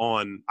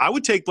on. I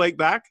would take Blake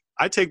back.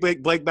 I'd take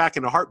Blake back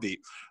in a heartbeat,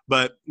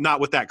 but not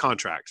with that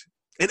contract.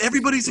 And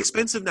everybody's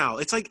expensive now.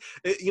 It's like,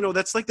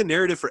 that's like the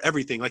narrative for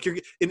everything. Like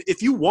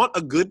if you want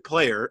a good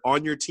player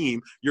on your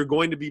team, you're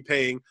going to be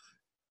paying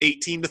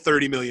 $18 to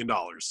 $30 million.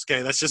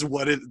 Okay, that's just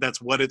what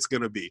it's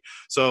going to be.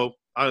 So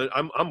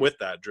I'm with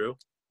that, Drew.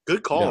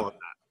 Good call on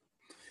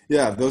that.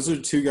 Yeah, those are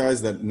two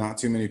guys that not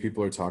too many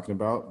people are talking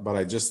about, but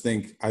I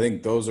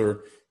think those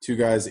are two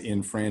guys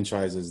in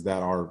franchises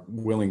that are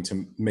willing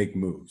to make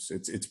moves.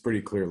 It's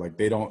pretty clear. Like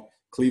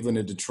Cleveland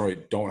and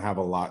Detroit don't have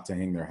a lot to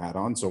hang their hat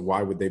on, so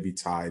why would they be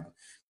tied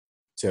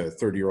to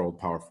 30-year-old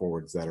power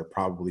forwards that are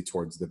probably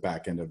towards the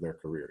back end of their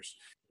careers?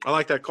 I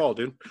like that call,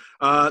 dude.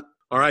 All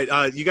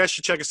right, you guys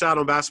should check us out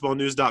on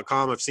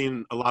basketballnews.com. I've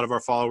seen a lot of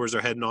our followers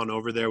are heading on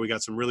over there. We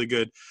got some really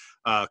good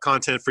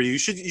content for you. You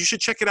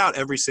should check it out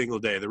every single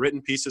day. The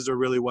written pieces are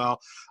really well.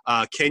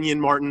 Kenyon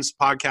Martin's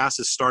podcast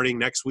is starting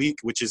next week,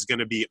 which is going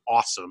to be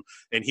awesome.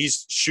 And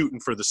he's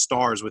shooting for the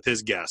stars with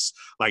his guests.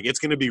 Like, it's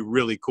going to be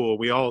really cool.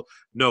 We all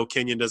know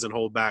Kenyon doesn't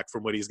hold back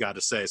from what he's got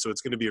to say. So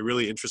it's going to be a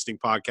really interesting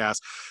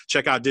podcast.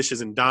 Check out Dishes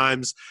and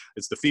Dimes.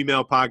 It's the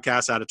female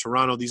podcast out of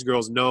Toronto. These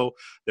girls know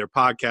their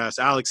podcast.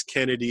 Alex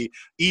Kennedy,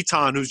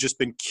 Eton, who's just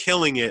been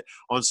killing it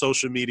on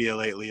social media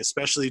lately,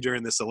 especially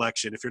during this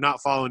election. If you're not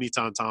following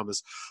Eton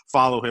Thomas,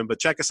 follow him. But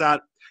check us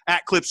out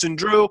at Clips and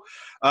Drew.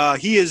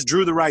 He is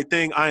Drew the Right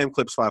Thing. I am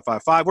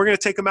Clips555. We're going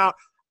to take him out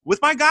with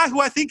my guy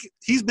who I think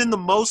he's been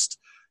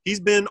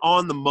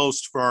on the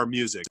most for our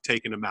music,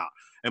 taking him out.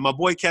 And my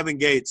boy Kevin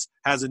Gates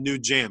has a new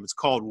jam. It's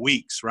called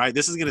Weeks, right?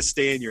 This is going to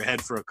stay in your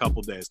head for a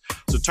couple days.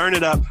 So turn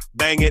it up,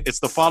 bang it. It's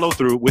the follow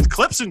through with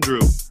Clips and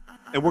Drew.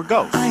 And we're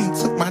go. I ain't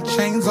took my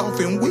chains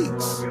off in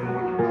weeks.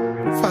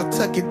 If I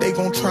tuck it, they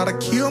gon' try to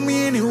kill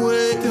me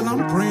anyway. Till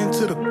I'm praying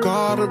to the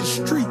God of the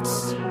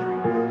streets.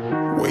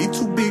 Way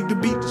too big to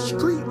beat the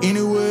street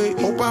anyway.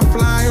 Hope I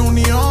fly on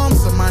the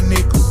arms of my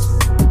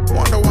niggas.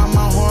 Wonder why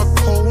my heart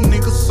cold,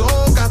 nigga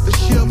soul got the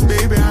ship,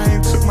 baby. I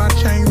ain't took my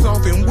chains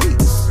off in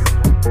weeks.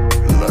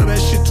 Love that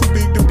shit too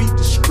big to beat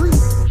the street.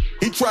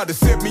 He tried to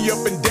set me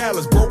up in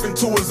Dallas, broke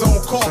into his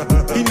own car.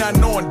 He not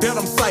knowing that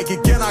I'm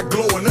psychic and I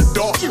glow in the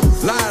dark.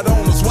 Lied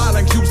on us while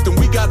in Houston,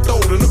 we got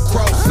thrown in the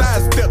cross.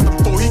 Sidestepped him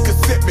before he could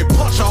set me,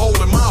 punch a hole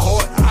in my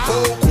heart.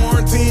 Full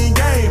quarantine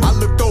game, I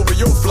looked over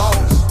your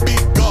flaws.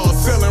 Big God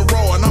selling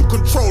raw and I'm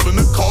controlling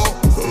the car.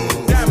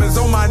 Diamonds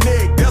on my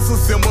neck, that's a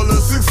symbol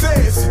of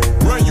success.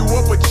 Run you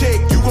up a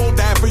check, you gon'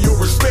 die for your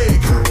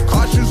respect.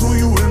 Cautious who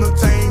you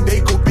entertain,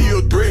 they could be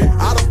a threat.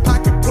 Out of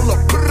pocket, pull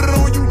up, put it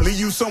on you, leave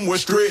you somewhere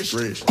stretched.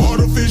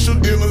 Artificial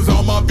dealings,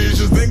 all my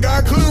visions, then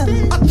got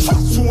clear. I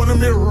trust you in the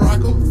mirror, I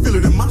can feel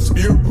it in my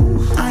spirit.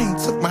 I ain't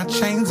took my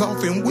chains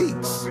off in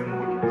weeks.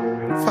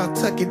 If I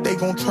tuck it, they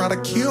gon' try to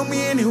kill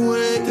me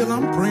anyway. Till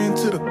I'm praying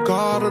to the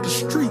God of the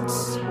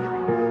streets.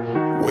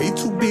 Way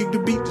too big to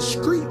beat the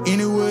street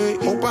anyway.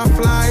 Hope I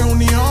fly on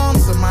the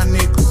arms of my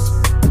niggas.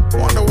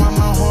 Wonder why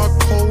my heart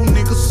cold,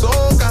 nigga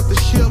soul got the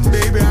ship,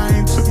 baby. I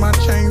ain't took my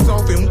chains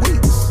off in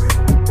weeks.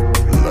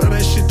 Love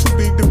that shit too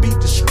big to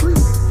beat the street.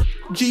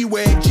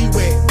 G-Wag,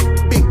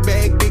 G-Wag, big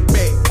bag,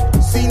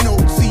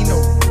 C-note,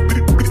 C-note.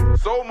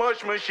 So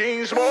much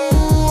machine smoke.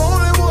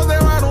 Only ones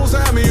that ride on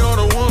me are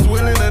the ones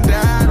willing to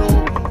die,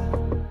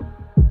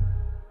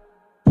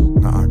 though.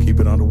 Nah, keep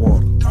it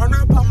underwater. Turn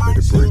up on my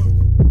seat.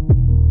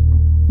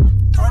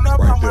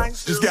 Right,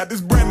 just got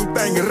this brand new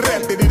thing and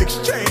rapid in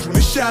exchange when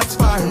the shots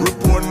fired.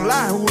 Reporting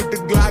live with the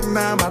Glock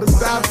 9 by the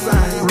stop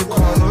sign.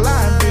 Recording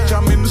live, bitch,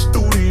 I'm in the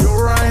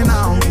studio right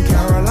now. In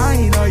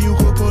Carolina, you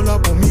could pull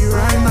up on me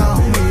right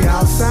now. Me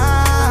outside,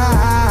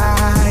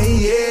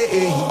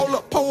 yeah. Hold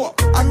up, pull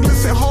up. I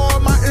glisten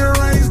hard, my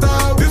earrings,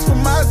 dog. This for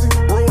Mozzie.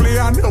 Rollie,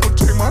 I never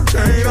take my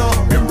chain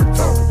off. Every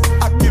time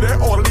I get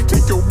that orderly,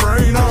 take your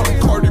brain off.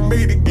 Cardi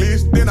made it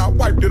glitch, then I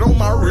wiped it on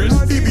my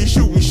wrist. He be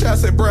shooting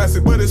shots at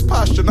Brassy, but his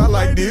posture not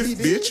like this,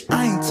 bitch.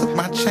 I ain't took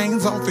my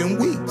chains off in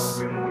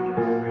weeks.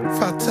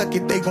 If I tuck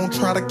it, they gon'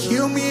 try to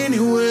kill me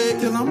anyway.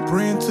 Till I'm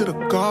praying to the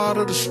God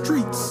of the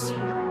streets.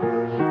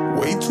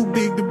 Way too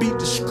big to beat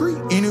the street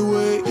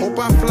anyway. Hope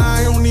I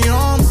fly